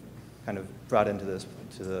we've kind of brought into this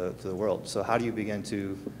to the world. So how do you begin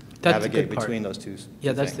to navigate between those two?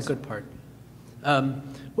 Yeah, that's the good part.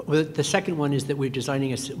 The second one is that we're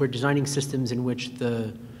designing systems in which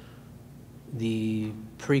the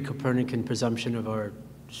pre-Copernican presumption of our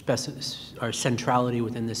centrality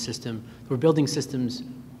within the system. We're building systems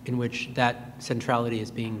in which that centrality is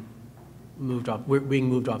being moved off. We're being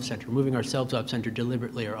moved off center, moving ourselves off center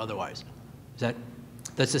deliberately or otherwise. That's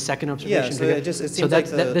the second observation? Yeah, so it seems like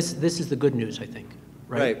this is the good news, I think.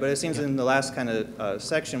 Right, but it seems in the last kind of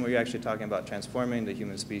section where you're actually talking about transforming the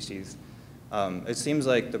human species, it seems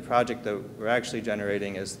like the project that we're actually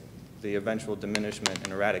generating is the eventual diminishment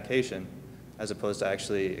and eradication, as opposed to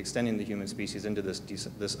actually extending the human species into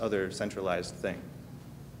this other centralized thing.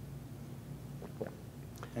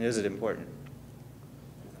 And is it important?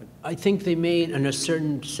 I think they may, in a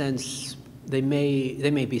certain sense, they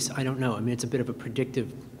may be, I don't know. I mean, it's a bit of a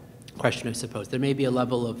predictive question, I suppose. There may be a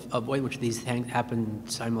level of way in which these things happen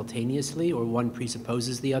simultaneously, or one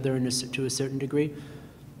presupposes the other to a certain degree.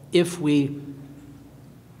 If the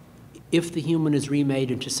human is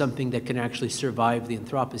remade into something that can actually survive the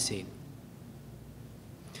Anthropocene,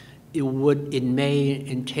 it may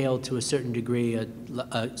entail to a certain degree a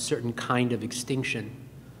certain kind of extinction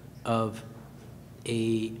of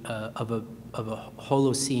a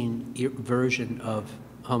Holocene version of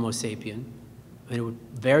Homo sapien. And it would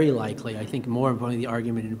very likely, I think more importantly, the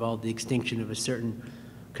argument involved the extinction of a certain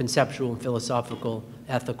conceptual, philosophical,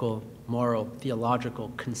 ethical, moral,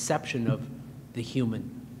 theological conception of the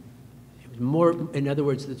human. More, in other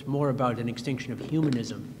words, it's more about an extinction of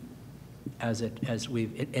humanism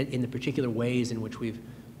in the particular ways in which we've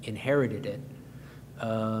inherited it,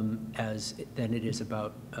 than it is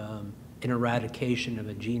about an eradication of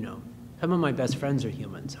a genome. Some of my best friends are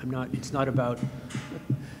humans. It's not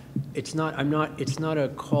a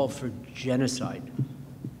call for genocide.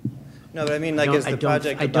 No, but I mean, like, is the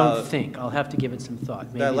project about... I don't think. I'll have to give it some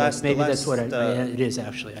thought. Maybe that's what it is,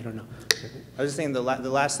 actually. I don't know. I was just saying the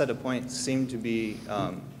last set of points seem to be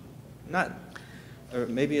not, or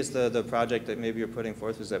maybe it's the project that maybe you're putting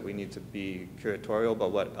forth is that we need to be curatorial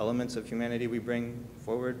about what elements of humanity we bring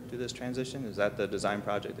forward to this transition. Is that the design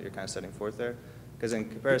project that you're kind of setting forth there? Because in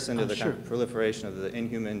comparison to the kind of proliferation of the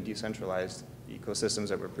inhuman, decentralized ecosystems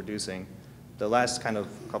that we're producing, the last kind of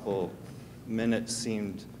couple minutes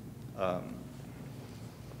seemed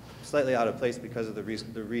slightly out of place because of the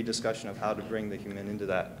rediscussion of how to bring the human into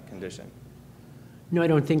that condition. No, I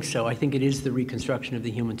don't think so. I think it is the reconstruction of the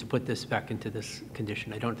human to put this back into this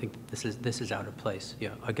condition. I don't think this is out of place.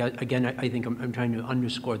 Yeah. Again, I think I'm trying to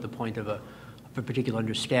underscore the point of a particular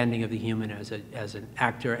understanding of the human as an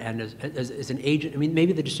actor and as an agent. I mean,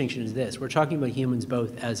 maybe the distinction is this: we're talking about humans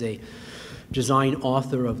both as a design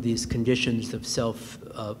author of these conditions of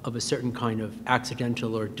of a certain kind of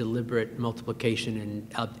accidental or deliberate multiplication and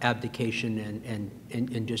abdication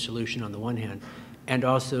and dissolution on the one hand, and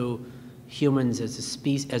also humans as a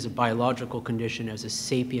species, as a biological condition, as a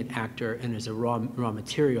sapient actor, and as a raw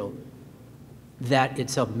material that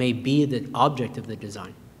itself may be the object of the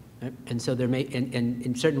design. Right? And so there may, and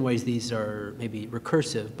in certain ways these are maybe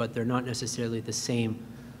recursive, but they're not necessarily the same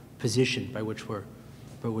position by which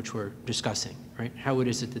we're discussing, right? How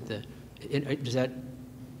is it that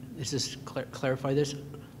does this clarify this?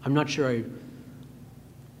 I'm not sure I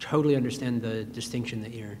totally understand the distinction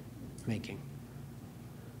that you're making.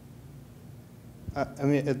 I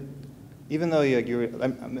mean, even though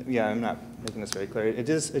I'm not making this very clear.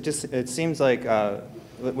 It seems like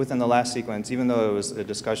within the last sequence, even though it was a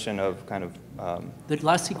discussion of kind of the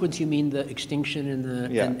last sequence, you mean the extinction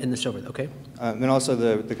and the so forth, okay? And also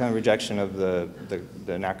the kind of rejection of the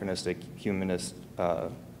anachronistic humanist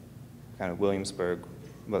kind of Williamsburg,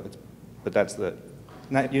 but that's you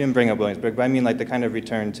didn't bring up Williamsburg, but I mean like the kind of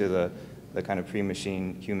return to the kind of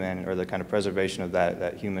pre-machine human, or the kind of preservation of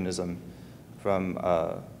that humanism from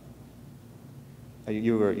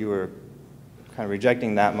you were kind of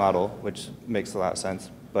rejecting that model, which makes a lot of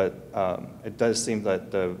sense, but it does seem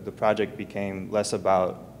that the project became less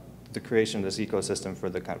about the creation of this ecosystem for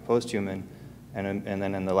the kind of post-human, and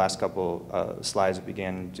then in the last couple slides it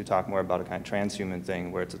began to talk more about a kind of transhuman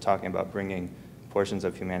thing, where it's talking about bringing portions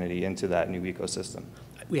of humanity into that new ecosystem.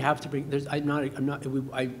 We have to bring.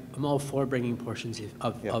 I'm all for bringing portions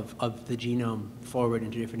of the genome forward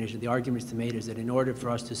into different nations. The argument to made is that in order for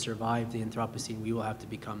us to survive the Anthropocene, we will have to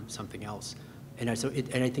become something else. And I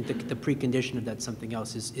think the precondition of that something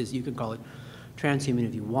else is you can call it transhuman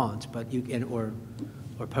if you want, but or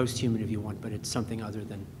post-human if you want, but it's something other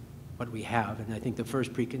than what we have. And I think the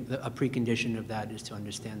first precondition of that is to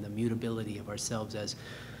understand the mutability of ourselves as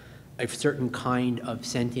a certain kind of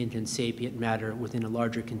sentient and sapient matter within a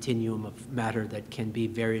larger continuum of matter that can be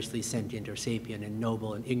variously sentient or sapient and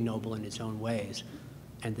noble and ignoble in its own ways,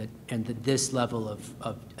 and that this level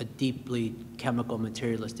of a deeply chemical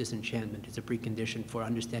materialist disenchantment is a precondition for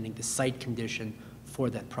understanding the site condition for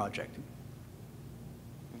that project,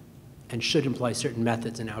 and should imply certain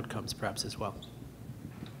methods and outcomes perhaps as well.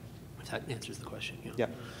 If that answers the question. Yeah.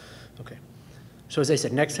 Okay. So as I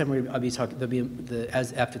said, next time I'll be talking,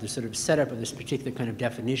 after the sort of setup of this particular kind of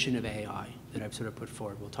definition of AI that I've sort of put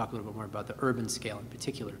forward, we'll talk a little bit more about the urban scale in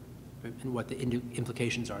particular, right, and what the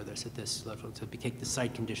implications are at this level, to take the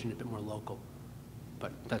site condition a bit more local.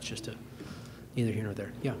 But that's just neither here nor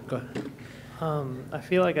there. Yeah, go ahead. I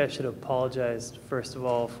feel like I should apologize, first of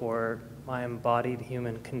all, for my embodied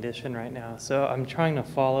human condition right now. So I'm trying to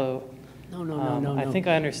follow. No. I think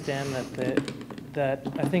I understand that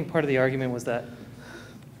I think part of the argument was that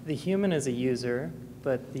the human is a user,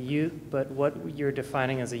 but what you're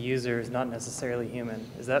defining as a user is not necessarily human.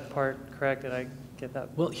 Is that part correct? Did I get that?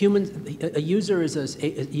 Well, a user is a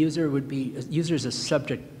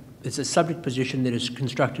subject. It's a subject position that is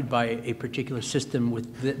constructed by a particular system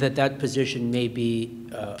with that position may be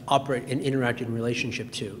operate and interact in relationship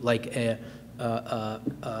to, like a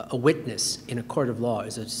witness in a court of law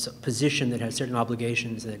is a position that has certain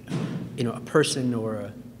obligations that, a person or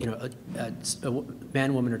a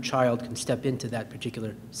man, woman, or child can step into that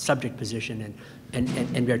particular subject position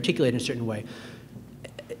and be articulated in a certain way.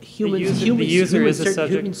 Humans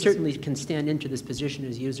certainly can stand into this position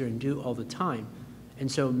as user and do all the time,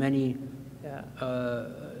 and so many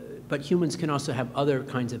but humans can also have other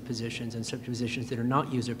kinds of positions and subject positions that are not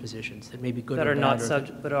user positions, that may be good that or are bad. Not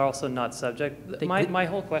subject, but are also not subject. My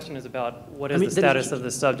whole question is about what is the status of the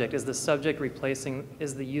subject? Is the subject replacing,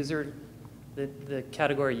 is the user, the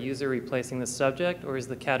category user replacing the subject, or is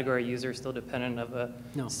the category user still dependent of a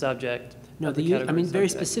subject? No, I mean, very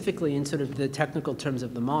specifically in sort of the technical terms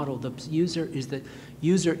of the model, the user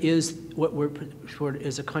is what we're sort of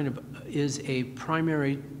is a kind of, is a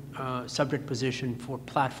primary subject position for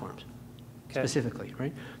platforms, specifically,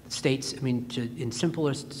 right? States, I mean, in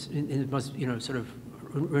simplest, in most, you know, sort of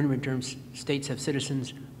rudimentary terms, states have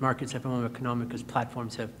citizens, markets have home economicus,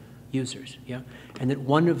 platforms have users, yeah? And that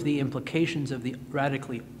one of the implications of the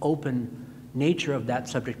radically open nature of that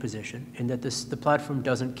subject position, and that the platform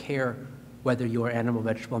doesn't care whether you're animal,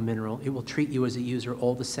 vegetable, mineral, it will treat you as a user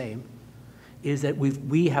all the same, is that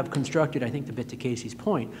we have constructed, I think the bit to Casey's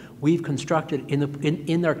point, we've constructed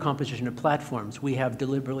in our composition of platforms, we have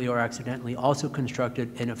deliberately or accidentally also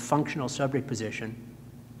constructed in a functional subject position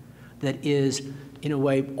that is, in a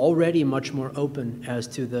way, already much more open as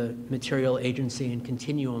to the material agency and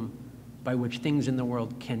continuum by which things in the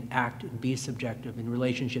world can act and be subjective in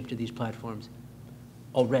relationship to these platforms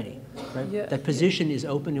already, right? Yeah. That position is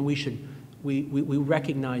open, and we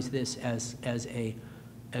recognize this as a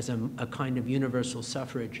kind of universal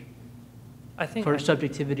suffrage for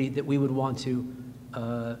subjectivity that we would want to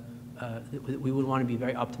be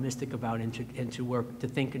very optimistic about and to work, to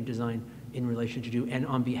think and design in relation to and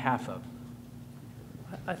on behalf of.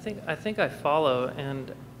 I think I follow,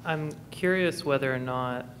 and I'm curious whether or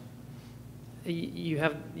not you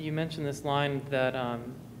mentioned this line that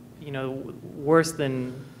you know, worse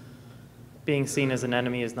than being seen as an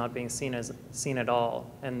enemy is not being seen at all,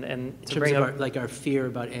 and to bring up like our fear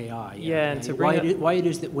about AI. Yeah, and to bring why it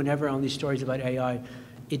is that whenever on these stories about AI,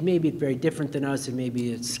 it may be very different than us, and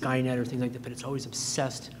maybe it's Skynet or things like that, but it's always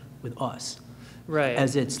obsessed with us. Right.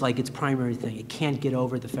 As it's like its primary thing. It can't get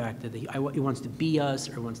over the fact that it wants to be us,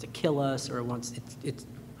 or wants to kill us, or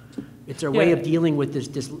it's our way of dealing with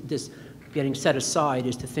this getting set aside,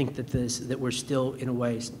 is to think that we're still in a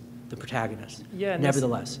way the protagonist. Yeah.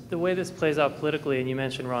 Nevertheless, the way this plays out politically, and you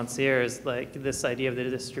mentioned Rancière, is like this idea of the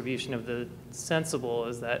distribution of the sensible,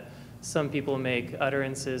 is that some people make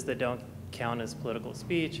utterances that don't count as political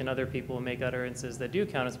speech, and other people make utterances that do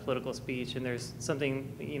count as political speech, and there's something,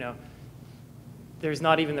 you know, there's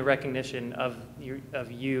not even the recognition of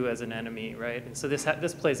you as an enemy, right? And so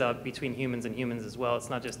this plays out between humans and humans as well. It's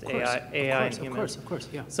not just AI and humans. Of course,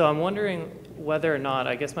 yeah. So I'm wondering whether or not,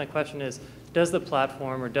 I guess my question is, does the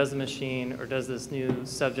platform, or does the machine, or does this new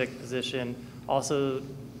subject position also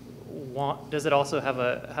does it also have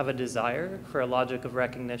a desire for a logic of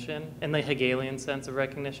recognition, in the Hegelian sense of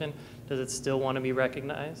recognition? Does it still want to be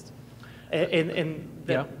recognized?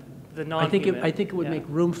 The non-human. I think it would make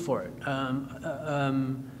room for it.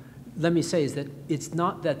 Let me say is that it's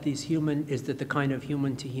not that is that the kind of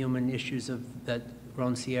human-to-human issues that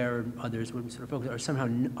Rancière and others would sort of focus on, or somehow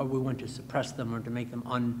we want to suppress them or to make them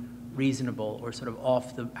unreasonable or sort of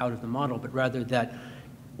out of the model, but rather that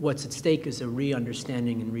what's at stake is a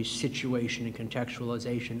re-understanding and re-situation and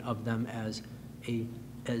contextualization of them as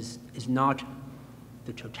not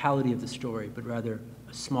the totality of the story, but rather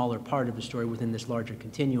a smaller part of the story within this larger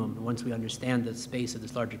continuum. And once we understand the space of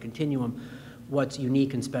this larger continuum, what's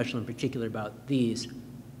unique and special in particular about these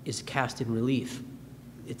is cast in relief.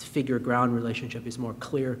 Its figure-ground relationship is more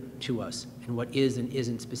clear to us, and what is and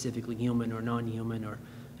isn't specifically human or non-human or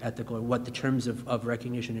ethical, or what the terms of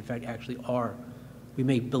recognition in fact actually are. We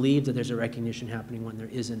may believe that there's a recognition happening when there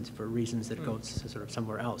isn't, for reasons that go sort of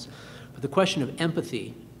somewhere else. But the question of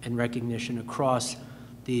empathy and recognition across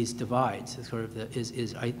these divides is sort of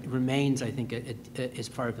remains, I think, as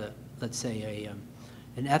part of the, let's say,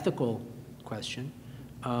 an ethical question,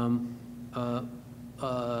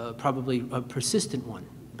 probably a persistent one,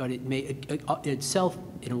 but it may itself,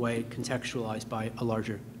 in a way, contextualized by a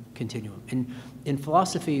larger continuum. And in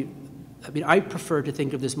philosophy, I mean, I prefer to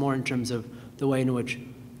think of this more in terms of the way in which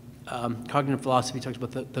cognitive philosophy talks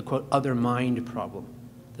about the quote, other mind problem.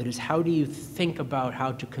 That is, how do you think about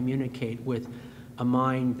how to communicate with a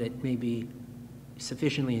mind that may be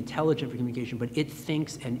sufficiently intelligent for communication, but it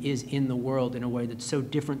thinks and is in the world in a way that's so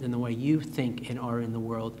different than the way you think and are in the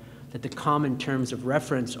world, that the common terms of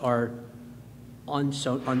reference are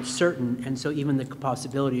uncertain, and so even the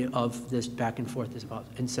possibility of this back and forth is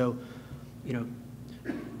possible. And so, you know,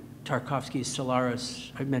 Tarkovsky's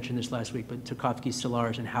Solaris, I mentioned this last week, but Tarkovsky's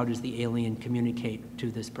Solaris and how does the alien communicate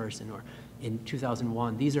to this person, or in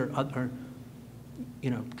 2001, these are other,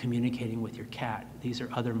 you know, communicating with your cat. These are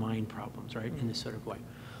other mind problems, right, in this sort of way.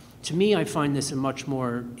 To me, I find this a much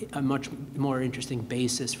more interesting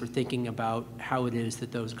basis for thinking about how it is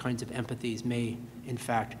that those kinds of empathies may, in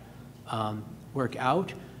fact, work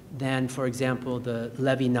out than, for example, the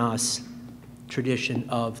Levinas tradition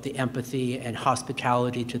of the empathy and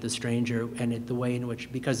hospitality to the stranger, and the way in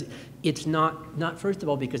which, because it's not first of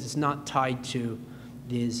all, because it's not tied to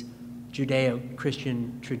these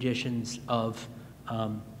Judeo-Christian traditions of,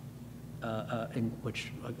 in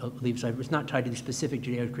which leaves, it's not tied to the specific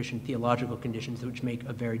Judeo-Christian theological conditions, which make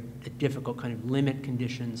a very difficult kind of limit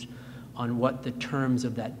conditions on what the terms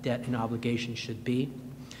of that debt and obligation should be,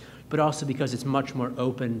 but also because it's much more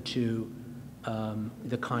open to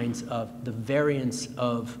the kinds of, the variance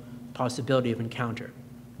of possibility of encounter.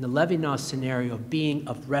 The Levinas scenario being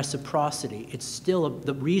of reciprocity, it's still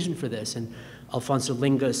the reason for this, and Alfonso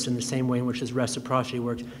Lingus, in the same way in which this reciprocity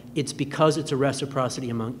works, it's because it's a reciprocity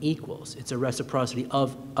among equals. It's a reciprocity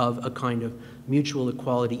of a kind of mutual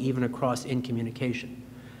equality even across in communication.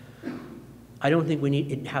 I don't think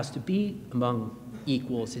it has to be among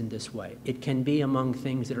equals in this way. It can be among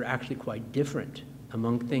things that are actually quite different,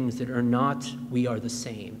 among things that are not, we are the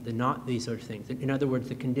same, they're not these sort of things. In other words,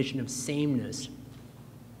 the condition of sameness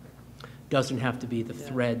doesn't have to be the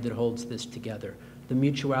thread that holds this together. The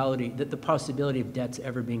mutuality, the possibility of debts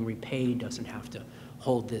ever being repaid doesn't have to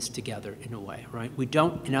hold this together in a way, right? We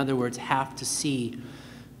don't, in other words, have to see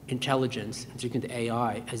intelligence, particularly the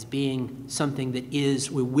AI, as being something that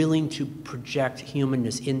we're willing to project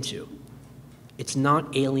humanness into. It's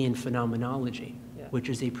not alien phenomenology, which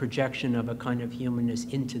is a projection of a kind of humanness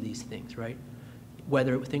into these things, right?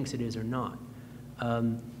 Whether it thinks it is or not.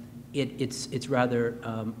 It's rather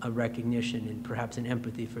a recognition and perhaps an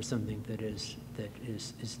empathy for something that is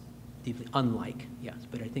deeply unlike, yes.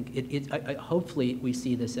 But I think hopefully we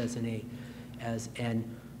see this as an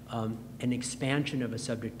expansion of a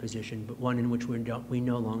subject position, but one in which we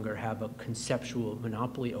no longer have a conceptual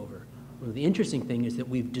monopoly over. Well, the interesting thing is that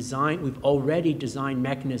we've already designed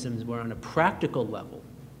mechanisms where on a practical level,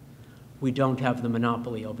 we don't have the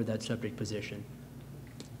monopoly over that subject position.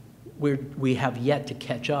 We have yet to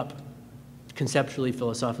catch up conceptually,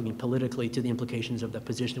 philosophically, and politically to the implications of the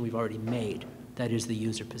position we've already made. That is the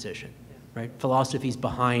user position, right? Philosophy's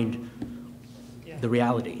behind the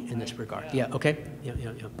reality in this regard. Yeah, okay? Yeah.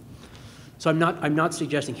 So I'm not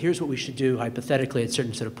suggesting here's what we should do hypothetically at a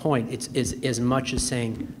certain sort of point. It's as much as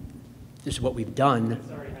saying this is what we've done.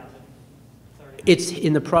 It's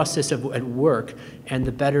in the process of at work, and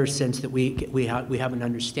the better sense that we have an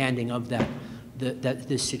understanding of that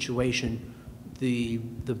this situation, the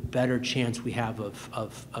better chance we have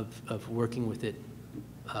of working with it,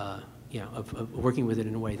 of working with it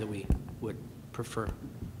in a way that we would prefer.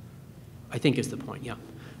 I think is the point. Yeah.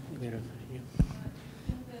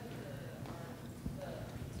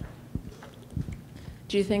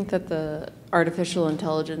 Do you think that the artificial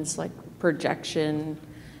intelligence, like projection,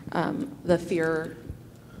 the fear,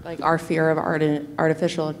 like our fear of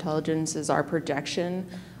artificial intelligence is our projection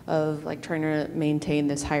of like trying to maintain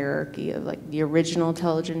this hierarchy of like the original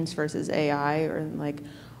intelligence versus AI, or like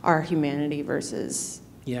our humanity versus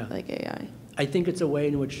like AI? I think it's a way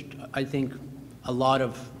in which I think a lot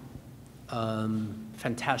of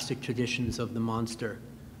fantastic traditions of the monster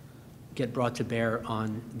get brought to bear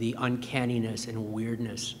on the uncanniness and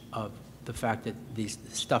weirdness of the fact that this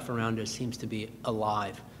stuff around us seems to be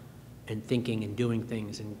alive and thinking and doing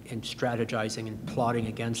things and strategizing and plotting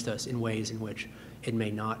against us in ways in which it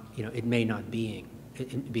may not, it may not be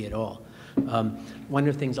at all. One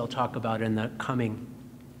of the things I'll talk about in the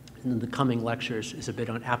coming lectures is a bit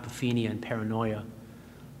on apophenia and paranoia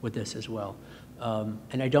with this as well.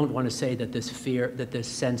 And I don't want to say that this fear, that this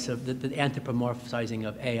sense of the anthropomorphizing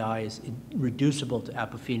of AI is reducible to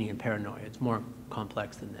apophenia and paranoia. It's more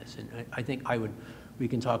complex than this. And I think we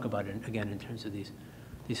can talk about it again in terms of these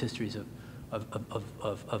histories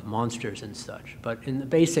of monsters and such. But in the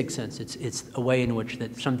basic sense, it's a way in which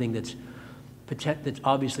that something that's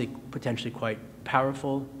obviously potentially quite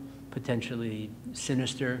powerful, potentially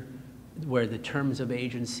sinister, where the terms of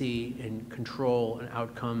agency and control and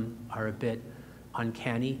outcome are a bit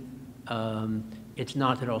uncanny. It's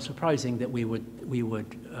not at all surprising that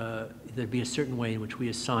there'd be a certain way in which we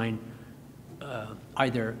assign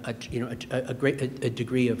either a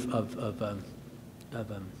degree of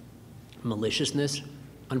maliciousness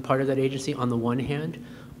on part of that agency on the one hand,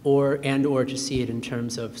 or to see it in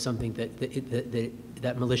terms of something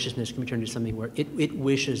that maliciousness can be turned into something where it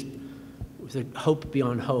wishes, with hope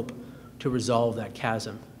beyond hope, to resolve that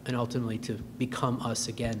chasm and ultimately to become us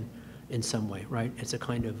again in some way, right? It's a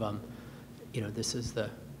kind of, this is the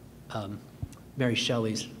Mary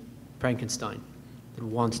Shelley's Frankenstein, that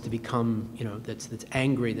wants to become, that's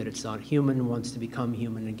angry that it's not human, wants to become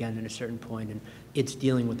human again at a certain point, and it's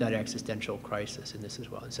dealing with that existential crisis in this as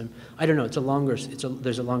well. So I don't know.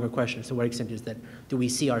 There's a longer question. To what extent is that? Do we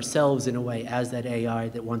see ourselves in a way as that AI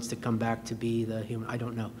that wants to come back to be the human? I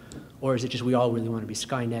don't know. Or is it just we all really want to be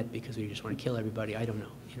Skynet because we just want to kill everybody? I don't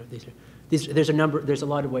know. There's a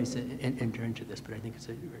lot of ways to enter into this, but I think it's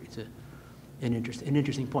an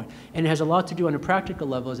interesting point. And it has a lot to do on a practical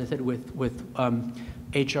level, as I said, with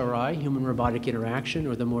HRI, human robotic interaction,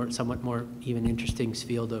 or the somewhat more even interesting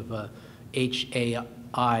field of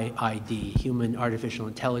HAIID, human artificial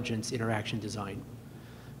intelligence interaction design,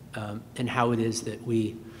 and how it is that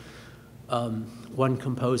one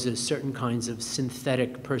composes certain kinds of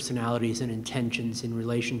synthetic personalities and intentions in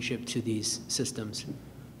relationship to these systems,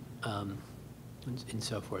 and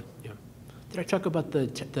so forth. Yeah. Did I talk about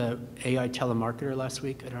the AI telemarketer last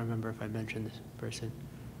week? I don't remember if I mentioned this person.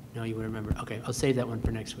 No, you would remember. Okay, I'll save that one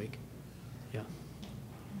for next week. Yeah.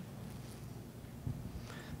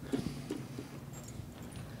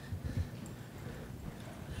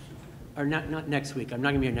 Or not next week. I'm not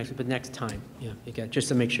going to be here next week, but next time. Yeah, again, just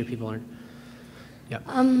to make sure people aren't. Yeah.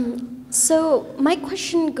 So my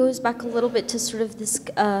question goes back a little bit to sort of this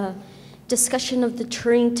discussion of the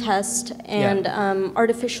Turing test and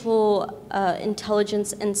artificial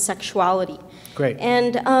intelligence and sexuality. Great.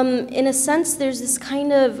 And in a sense, there's this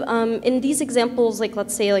kind of, in these examples, like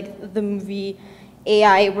let's say like the movie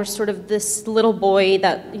AI, where sort of this little boy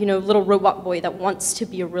that, little robot boy that wants to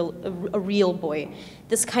be a real boy.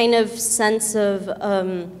 This kind of sense of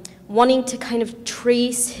wanting to kind of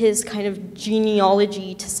trace his kind of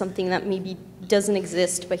genealogy to something that maybe doesn't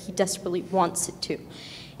exist, but he desperately wants it to.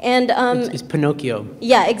 And it's Pinocchio.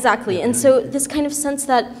 Yeah, exactly. And so this kind of sense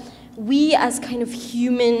that we as kind of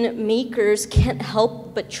human makers can't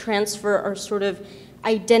help but transfer our sort of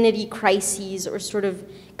identity crises, or sort of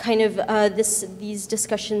kind of these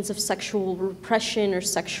discussions of sexual repression or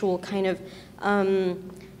sexual kind of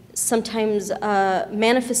sometimes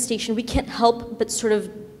manifestation. We can't help but sort of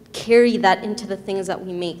carry that into the things that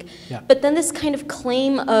we make. Yeah. But then this kind of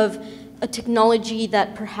claim of a technology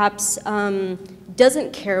that perhaps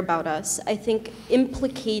doesn't care about us, I think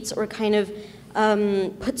implicates or kind of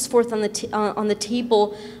puts forth on the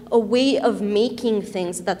table a way of making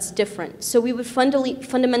things that's different. So we would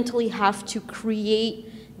fundamentally have to create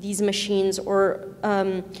these machines, or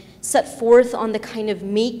set forth on the kind of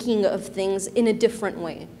making of things in a different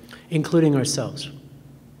way. Including ourselves,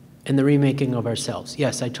 and the remaking of ourselves.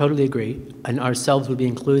 Yes, I totally agree. And ourselves would be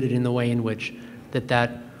included in the way in which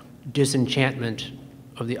that disenchantment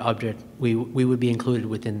of the object, we would be included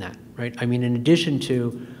within that, right? I mean, in addition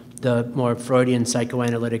to the more Freudian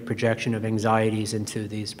psychoanalytic projection of anxieties into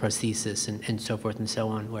these prostheses and so forth and so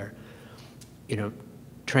on, where,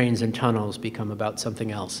 trains and tunnels become about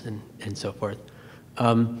something else and so forth.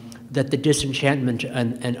 That the disenchantment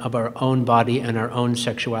and of our own body and our own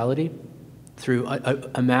sexuality through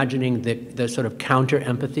imagining the sort of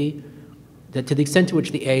counter-empathy, that to the extent to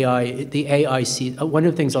which the AI sees, one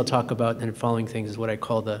of the things I'll talk about in the following things is what I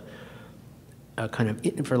call the kind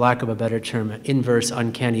of, for lack of a better term, inverse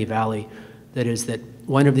uncanny valley. That is that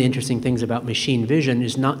one of the interesting things about machine vision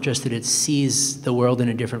is not just that it sees the world in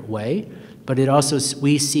a different way, but it also,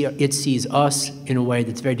 it sees us in a way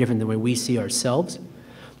that's very different than the way we see ourselves.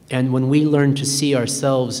 And when we learn to see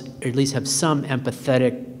ourselves, or at least have some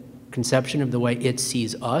empathetic conception of the way it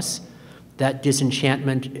sees us, that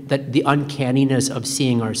disenchantment, that the uncanniness of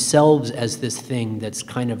seeing ourselves as this thing that's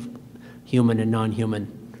kind of human and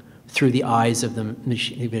non-human through the eyes of the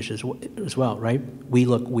machine vision as well, right? We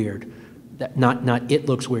look weird. That not it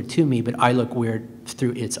looks weird to me, but I look weird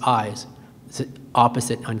through its eyes. It's an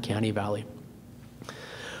opposite uncanny valley.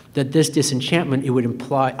 That this disenchantment, it would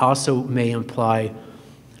imply, also may imply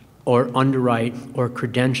or underwrite or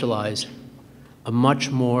credentialize a much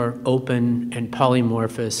more open and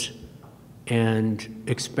polymorphous and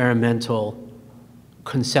experimental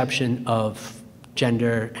conception of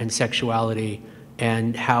gender and sexuality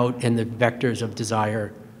and the vectors of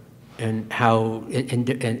desire, and how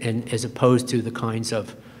and as opposed to the kinds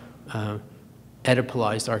of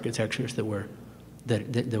Oedipalized architectures that we're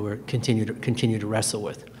continue to wrestle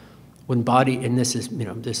with. When body, and this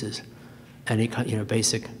is any kind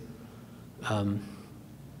basic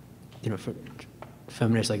for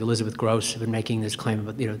feminists like Elizabeth Gross have been making this claim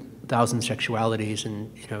about 1,000 sexualities,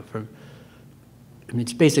 and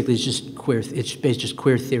it's basically just queer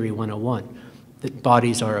theory 101, that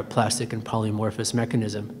bodies are a plastic and polymorphous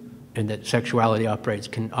mechanism, and that sexuality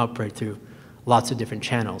can operate through lots of different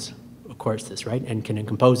channels, of course, right, and can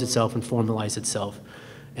compose itself and formalize itself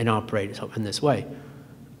and operate in this way.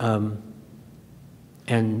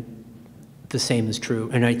 and the same is true.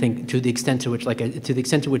 And I think to the extent to which,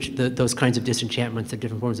 those kinds of disenchantments that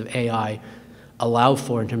different forms of AI allow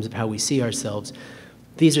for in terms of how we see ourselves,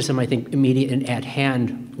 these are some, I think, immediate and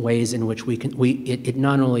at-hand ways in which it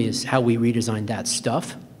not only is how we redesign that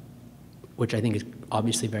stuff, which I think is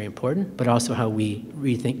obviously very important, but also how we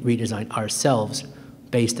redesign ourselves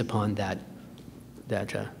based upon I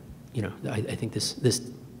think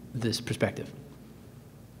this perspective.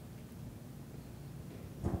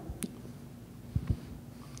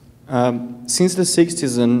 Since the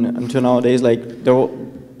 60s and until nowadays, like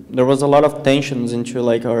there was a lot of tensions into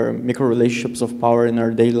like our micro relationships of power in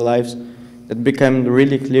our daily lives that became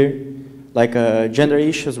really clear, like gender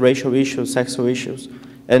issues, racial issues, sexual issues,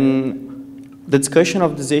 and the discussion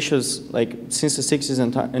of these issues, like since the 60s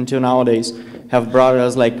until nowadays, have brought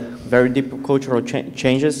us like very deep cultural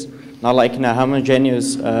changes, not like in a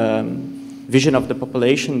homogeneous vision of the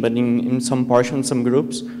population, but in some portions, some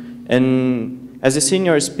groups. And as you see in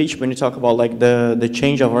your speech, when you talk about like the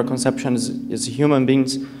change of our conception as human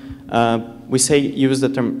beings, we say use the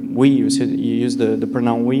term we, you use the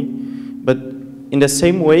pronoun we, but in the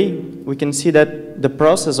same way, we can see that the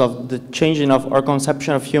process of the changing of our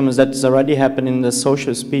conception of humans that is already happening in the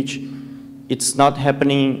social speech, it's not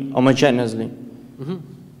happening homogeneously. Mm-hmm.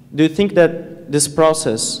 Do you think that this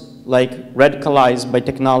process, like radicalized by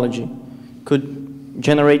technology, could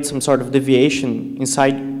generate some sort of deviation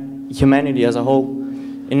inside humanity as a whole?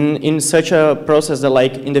 In such a process that,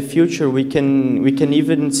 like, in the future we can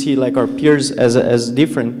even see like our peers as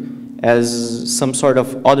different, as some sort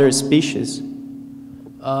of other species.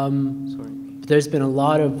 There's been a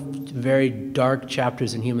lot of very dark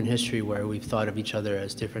chapters in human history where we've thought of each other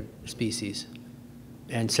as different species,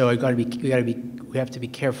 and so we have to be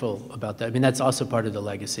careful about that. I mean, that's also part of the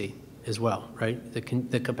legacy as well, right?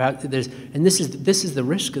 And this is the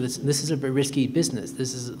risk of this. This is a very risky business.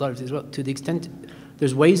 This is a lot of things. Well, to the extent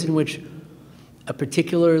there's ways in which a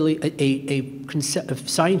particularly a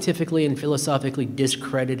scientifically and philosophically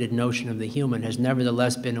discredited notion of the human has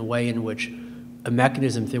nevertheless been a way in which a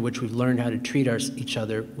mechanism through which we've learned how to treat each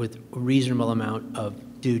other with a reasonable amount of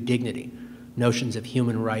due dignity, notions of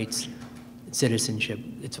human rights, citizenship.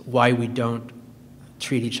 It's why we don't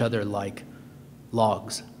treat each other like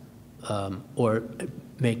logs or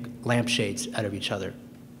make lampshades out of each other,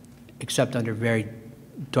 except under very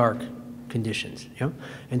dark conditions. You know?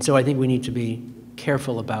 And so I think we need to be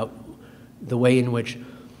careful about the way in which,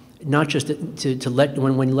 not just when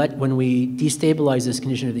we destabilize this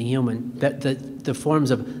condition of the human, that the forms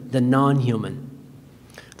of the non-human.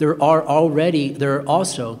 There are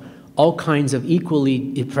also all kinds of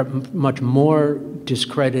equally, much more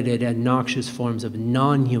discredited and noxious forms of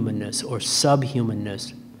non-humanness or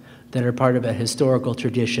subhumanness that are part of a historical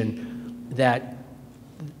tradition that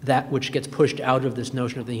which gets pushed out of this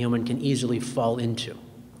notion of the human can easily fall into.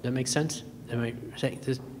 Does that make sense? Am I saying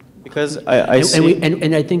this? Because I see...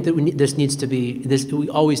 And I think that we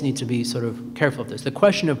always need to be sort of careful of this. The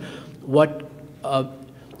question of what,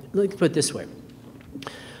 let's put it this way.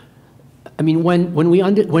 I mean,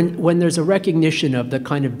 when there's a recognition of the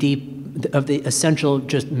kind of of the essential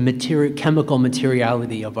just chemical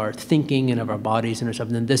materiality of our thinking and of our bodies and our stuff,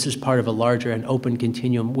 then this is part of a larger and open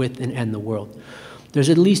continuum with and the world. There's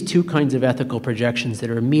at least two kinds of ethical projections that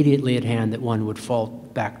are immediately at hand that one would fall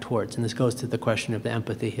back towards, and this goes to the question of the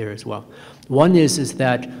empathy here as well. One is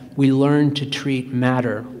that we learn to treat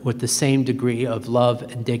matter with the same degree of love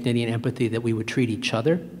and dignity and empathy that we would treat each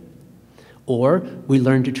other, or we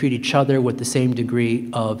learn to treat each other with the same degree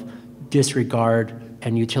of disregard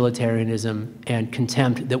and utilitarianism and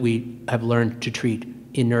contempt that we have learned to treat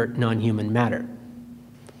inert non-human matter.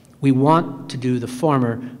 We want to do the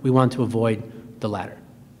former, we want to avoid the latter.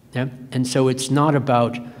 Yeah? And so it's not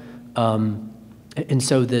about, and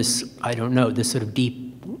so this, I don't know, this sort of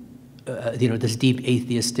deep, this deep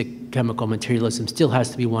atheistic chemical materialism still has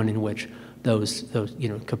to be one in which those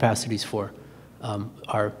capacities for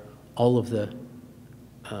are all of the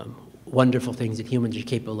wonderful things that humans are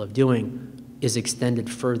capable of doing is extended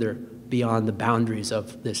further beyond the boundaries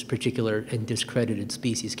of this particular and discredited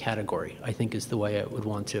species category, I think is the way I would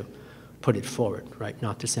want to put it forward, right?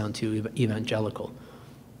 Not to sound too evangelical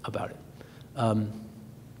about it.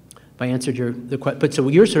 If I answered the question, but so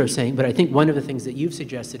you're sort of saying, but I think one of the things that you've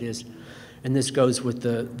suggested is, and this goes with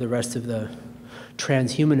the rest of the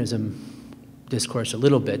transhumanism discourse a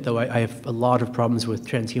little bit, though I have a lot of problems with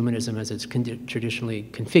transhumanism as it's traditionally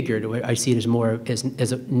configured. I see it as more,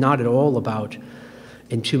 not at all about,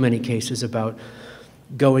 in too many cases, about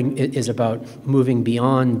moving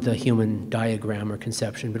beyond the human diagram or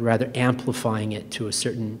conception, but rather amplifying it to a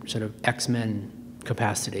certain sort of X-Men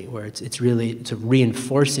capacity, where it's really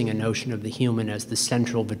reinforcing a notion of the human as the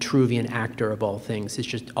central Vitruvian actor of all things. It's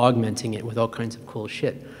just augmenting it with all kinds of cool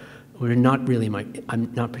shit. We're not really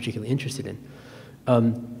I'm not particularly interested in.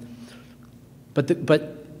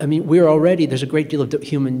 But I mean, we're already, there's a great deal of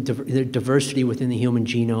human diversity within the human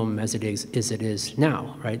genome as it is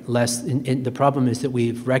now, right? The problem is that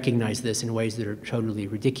we've recognized this in ways that are totally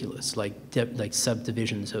ridiculous, like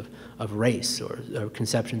subdivisions of race or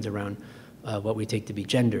conceptions around what we take to be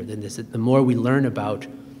gender. Then the more we learn about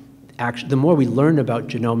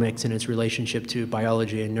genomics and its relationship to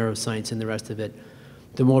biology and neuroscience and the rest of it,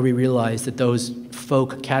 the more we realize that those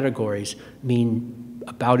folk categories mean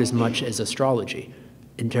about as much as astrology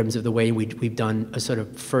in terms of the way we've done a sort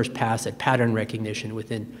of first pass at pattern recognition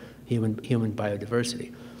within human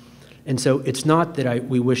biodiversity. And so it's not that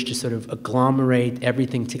we wish to sort of agglomerate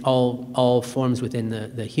everything to all forms within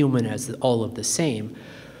the human as all of the same.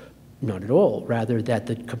 Not at all. Rather, that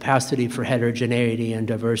the capacity for heterogeneity and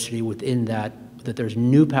diversity within that there's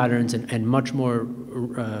new patterns and much more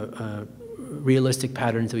realistic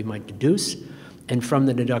patterns that we might deduce. And from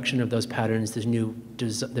the deduction of those patterns, there's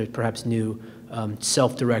perhaps new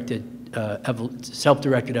self-directed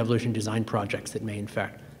evolution design projects that may in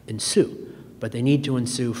fact ensue. But they need to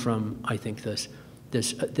ensue from, I think,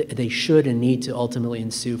 they should and need to ultimately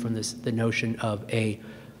ensue from the notion of a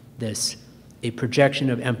projection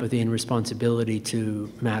of empathy and responsibility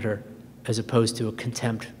to matter as opposed to a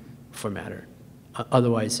contempt for matter.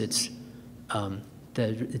 Otherwise, it's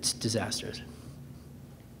disastrous.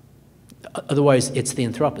 Otherwise, it's the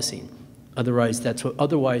Anthropocene.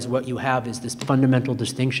 Otherwise, what you have is this fundamental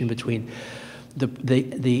distinction between that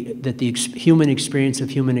the human experience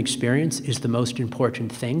of human experience is the most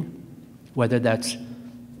important thing, whether that's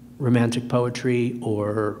romantic poetry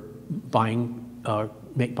or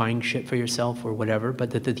buying shit for yourself or whatever,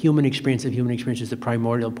 but that the human experience of human experience is the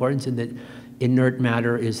primordial importance, and that inert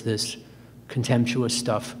matter is this contemptuous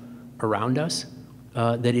stuff around us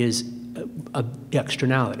that is an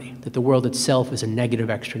externality, that the world itself is a negative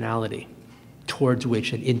externality towards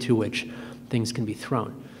which and into which things can be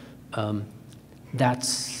thrown.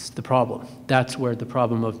 That's the problem. That's where the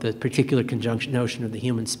problem of the particular conjunction notion of the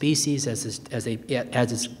human species as is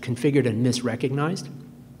configured and misrecognized,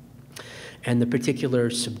 and the particular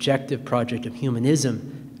subjective project of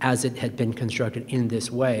humanism as it had been constructed in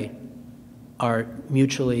this way are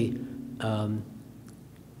mutually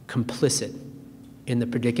complicit in the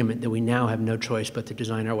predicament that we now have no choice but to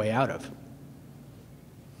design our way out of,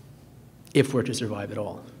 if we're to survive at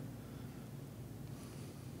all.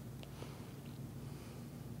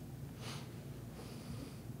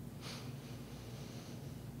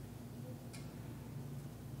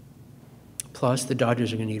 Plus, the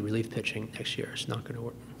Dodgers are going to need relief pitching next year. It's not going to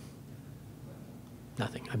work.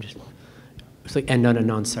 Nothing. It's like end on a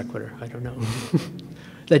non sequitur. I don't know.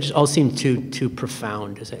 That just all seemed too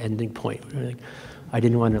profound as an ending point. I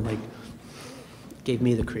didn't want to, gave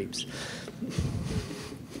me the creeps.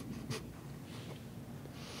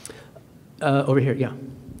 Over here, yeah.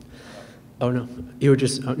 Oh, no. You were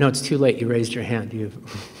just, no, it's too late. You raised your hand.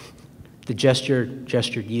 The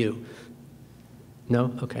gestured you.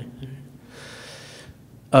 No? Okay.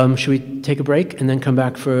 Should we take a break and then come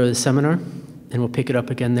back for the seminar? And we'll pick it up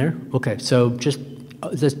again there? Okay, so just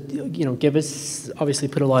give us, obviously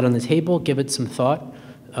put a lot on the table, give it some thought.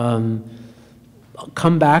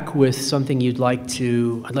 Come back with something you'd like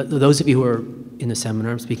to, those of you who are in the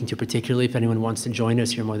seminar I'm speaking to particularly, if anyone wants to join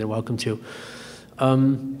us, you're more than welcome to.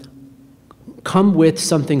 Come with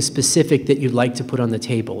something specific that you'd like to put on the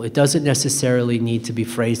table. It doesn't necessarily need to be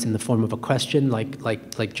phrased in the form of a question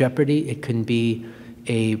like Jeopardy. It can be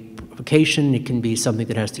a provocation. It can be something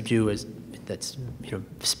that has to do that's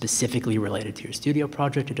specifically related to your studio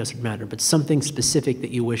project. It doesn't matter, but something specific that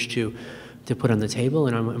you wish to put on the table.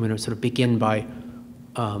 And I'm going to sort of begin by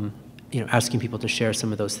asking people to share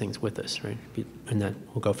some of those things with us, right? And then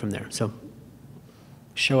we'll go from there. So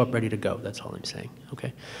show up ready to go. That's all I'm saying.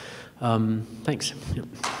 Okay. Thanks. Yep.